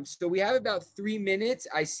 So we have about 3 minutes.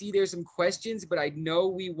 I see there's some questions, but I know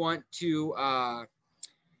we want to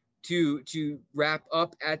wrap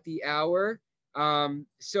up at the hour.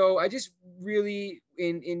 So I just really,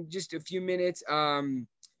 in just a few minutes,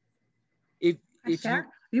 if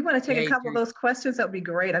you want to take a couple of those questions, that would be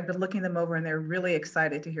great. I've been looking them over and they're really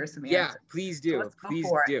excited to hear some answers. Yeah, please do. So please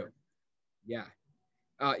do. Yeah.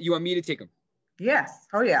 You want me to take them? Yes.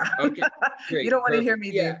 Oh, yeah. Okay. Great. You don't want to hear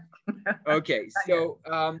me do. Okay. So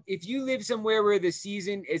if you live somewhere where the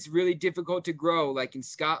season is really difficult to grow, like in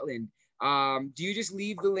Scotland, do you just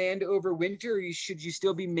leave the land over winter, or should you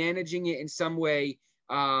still be managing it in some way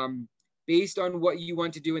based on what you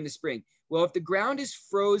want to do in the spring? Well, if the ground is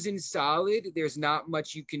frozen solid, there's not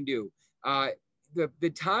much you can do. The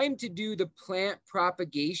time to do the plant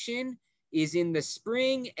propagation is in the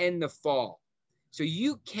spring and the fall. So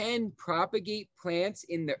you can propagate plants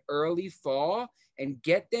in the early fall and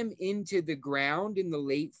get them into the ground in the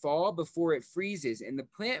late fall before it freezes. And the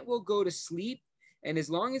plant will go to sleep. And as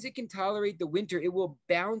long as it can tolerate the winter, it will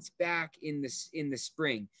bounce back in the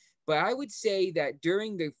spring. But I would say that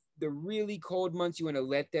during the really cold months, you want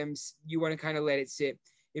to kind of let it sit.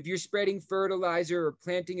 If you're spreading fertilizer or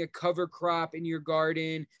planting a cover crop in your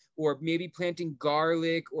garden, or maybe planting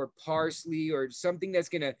garlic or parsley or something that's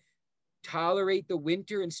going to tolerate the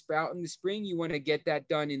winter and sprout in the spring, you want to get that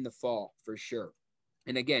done in the fall for sure.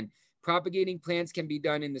 And again, propagating plants can be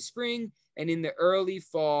done in the spring and in the early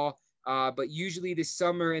fall, but usually the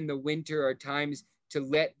summer and the winter are times to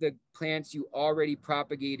let the plants you already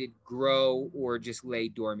propagated grow or just lay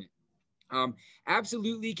dormant.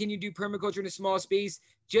 Absolutely, can you do permaculture in a small space?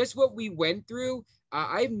 Just what we went through.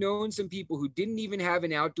 I've known some people who didn't even have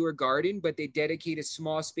an outdoor garden, but they dedicate a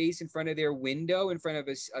small space in front of their window, in front of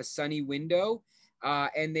a sunny window.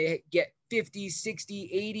 And they get 50, 60,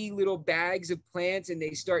 80 little bags of plants, and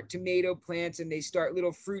they start tomato plants, and they start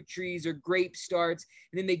little fruit trees or grape starts.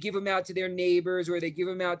 And then they give them out to their neighbors, or they give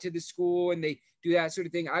them out to the school, and they do that sort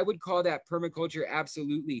of thing. I would call that permaculture.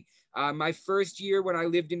 Absolutely. My first year when I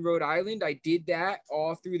lived in Rhode Island, I did that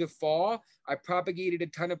all through the fall. I propagated a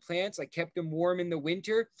ton of plants. I kept them warm in the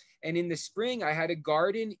winter. And in the spring, I had a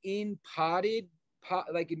garden in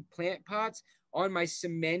like in plant pots on my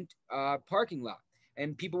cement parking lot.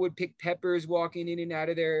 And people would pick peppers walking in and out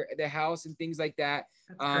of their house and things like that.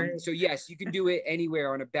 So yes, you can do it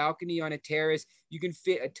anywhere, on a balcony, on a terrace. You can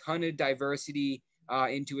fit a ton of diversity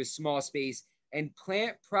into a small space. And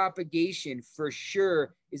plant propagation for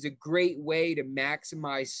sure is a great way to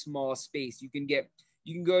maximize small space. You can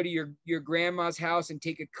go to your grandma's house and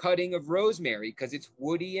take a cutting of rosemary because it's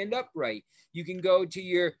woody and upright. You can go to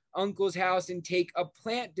your uncle's house and take a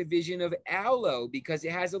plant division of aloe because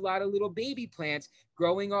it has a lot of little baby plants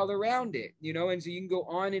growing all around it, you know? And so you can go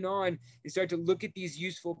on and start to look at these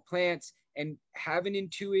useful plants and have an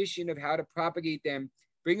intuition of how to propagate them,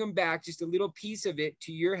 bring them back, just a little piece of it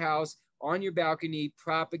to your house, on your balcony,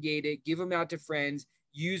 propagate it, give them out to friends,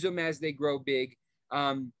 use them as they grow big.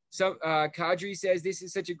 Kadri says, this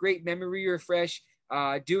is such a great memory refresh.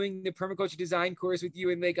 Doing the permaculture design course with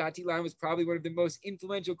you in Lake Atilan was probably one of the most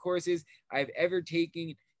influential courses I've ever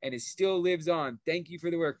taken, and it still lives on. Thank you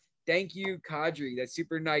for the work. Thank you, Kadri. That's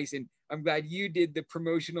super nice. And I'm glad you did the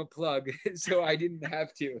promotional plug so I didn't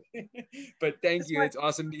have to. But thank you. It's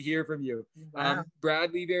awesome to hear from you. Wow.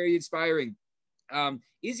 Bradley, very inspiring.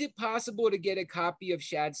 Is it possible to get a copy of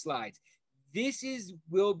Shad's slides? Teresa's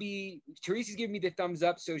giving me the thumbs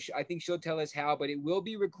up, so I think she'll tell us how, but it will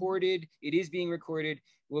be recorded. It is being recorded,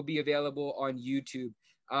 will be available on YouTube.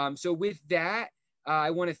 So with that,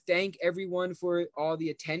 I want to thank everyone for all the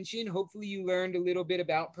attention. Hopefully you learned a little bit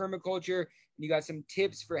about permaculture, and you got some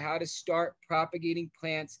tips for how to start propagating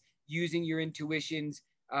plants using your intuitions.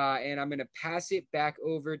 And I'm going to pass it back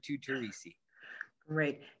over to Teresa.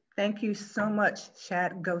 Great. Thank you so much,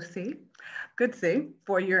 Shad Qudsi,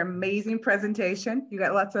 for your amazing presentation. You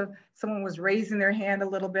got someone was raising their hand a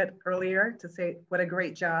little bit earlier to say what a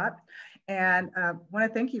great job. And I want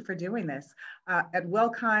to thank you for doing this. At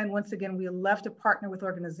WellKind, once again, we love to partner with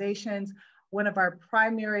organizations. One of our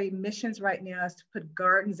primary missions right now is to put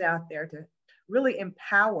gardens out there to really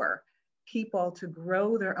empower people to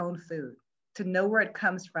grow their own food, to know where it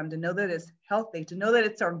comes from, to know that it's healthy, to know that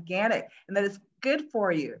it's organic and that it's good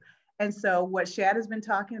for you. And so what Shad has been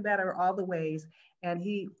talking about are all the ways. And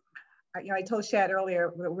I told Shad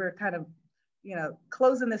earlier, we're kind of,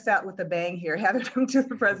 closing this out with a bang here, having him do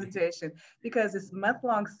the presentation, because this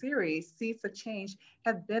month-long series, Seeds of Change,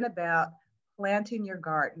 have been about planting your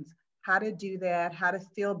gardens, how to do that, how to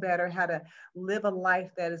feel better, how to live a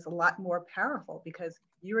life that is a lot more powerful because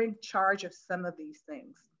you're in charge of some of these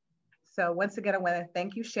things. So once again, I want to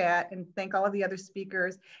thank you, Shad, and thank all of the other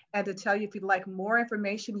speakers. And to tell you, if you'd like more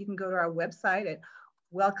information, you can go to our website at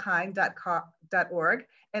wellkind.org.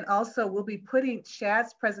 And also, we'll be putting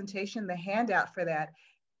Shad's presentation, the handout for that,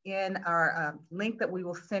 in our link that we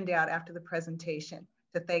will send out after the presentation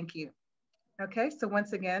to thank you. Okay, so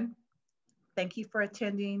once again, thank you for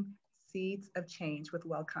attending Seeds of Change with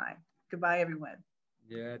WellKind. Goodbye, everyone.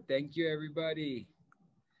 Yeah, thank you, everybody.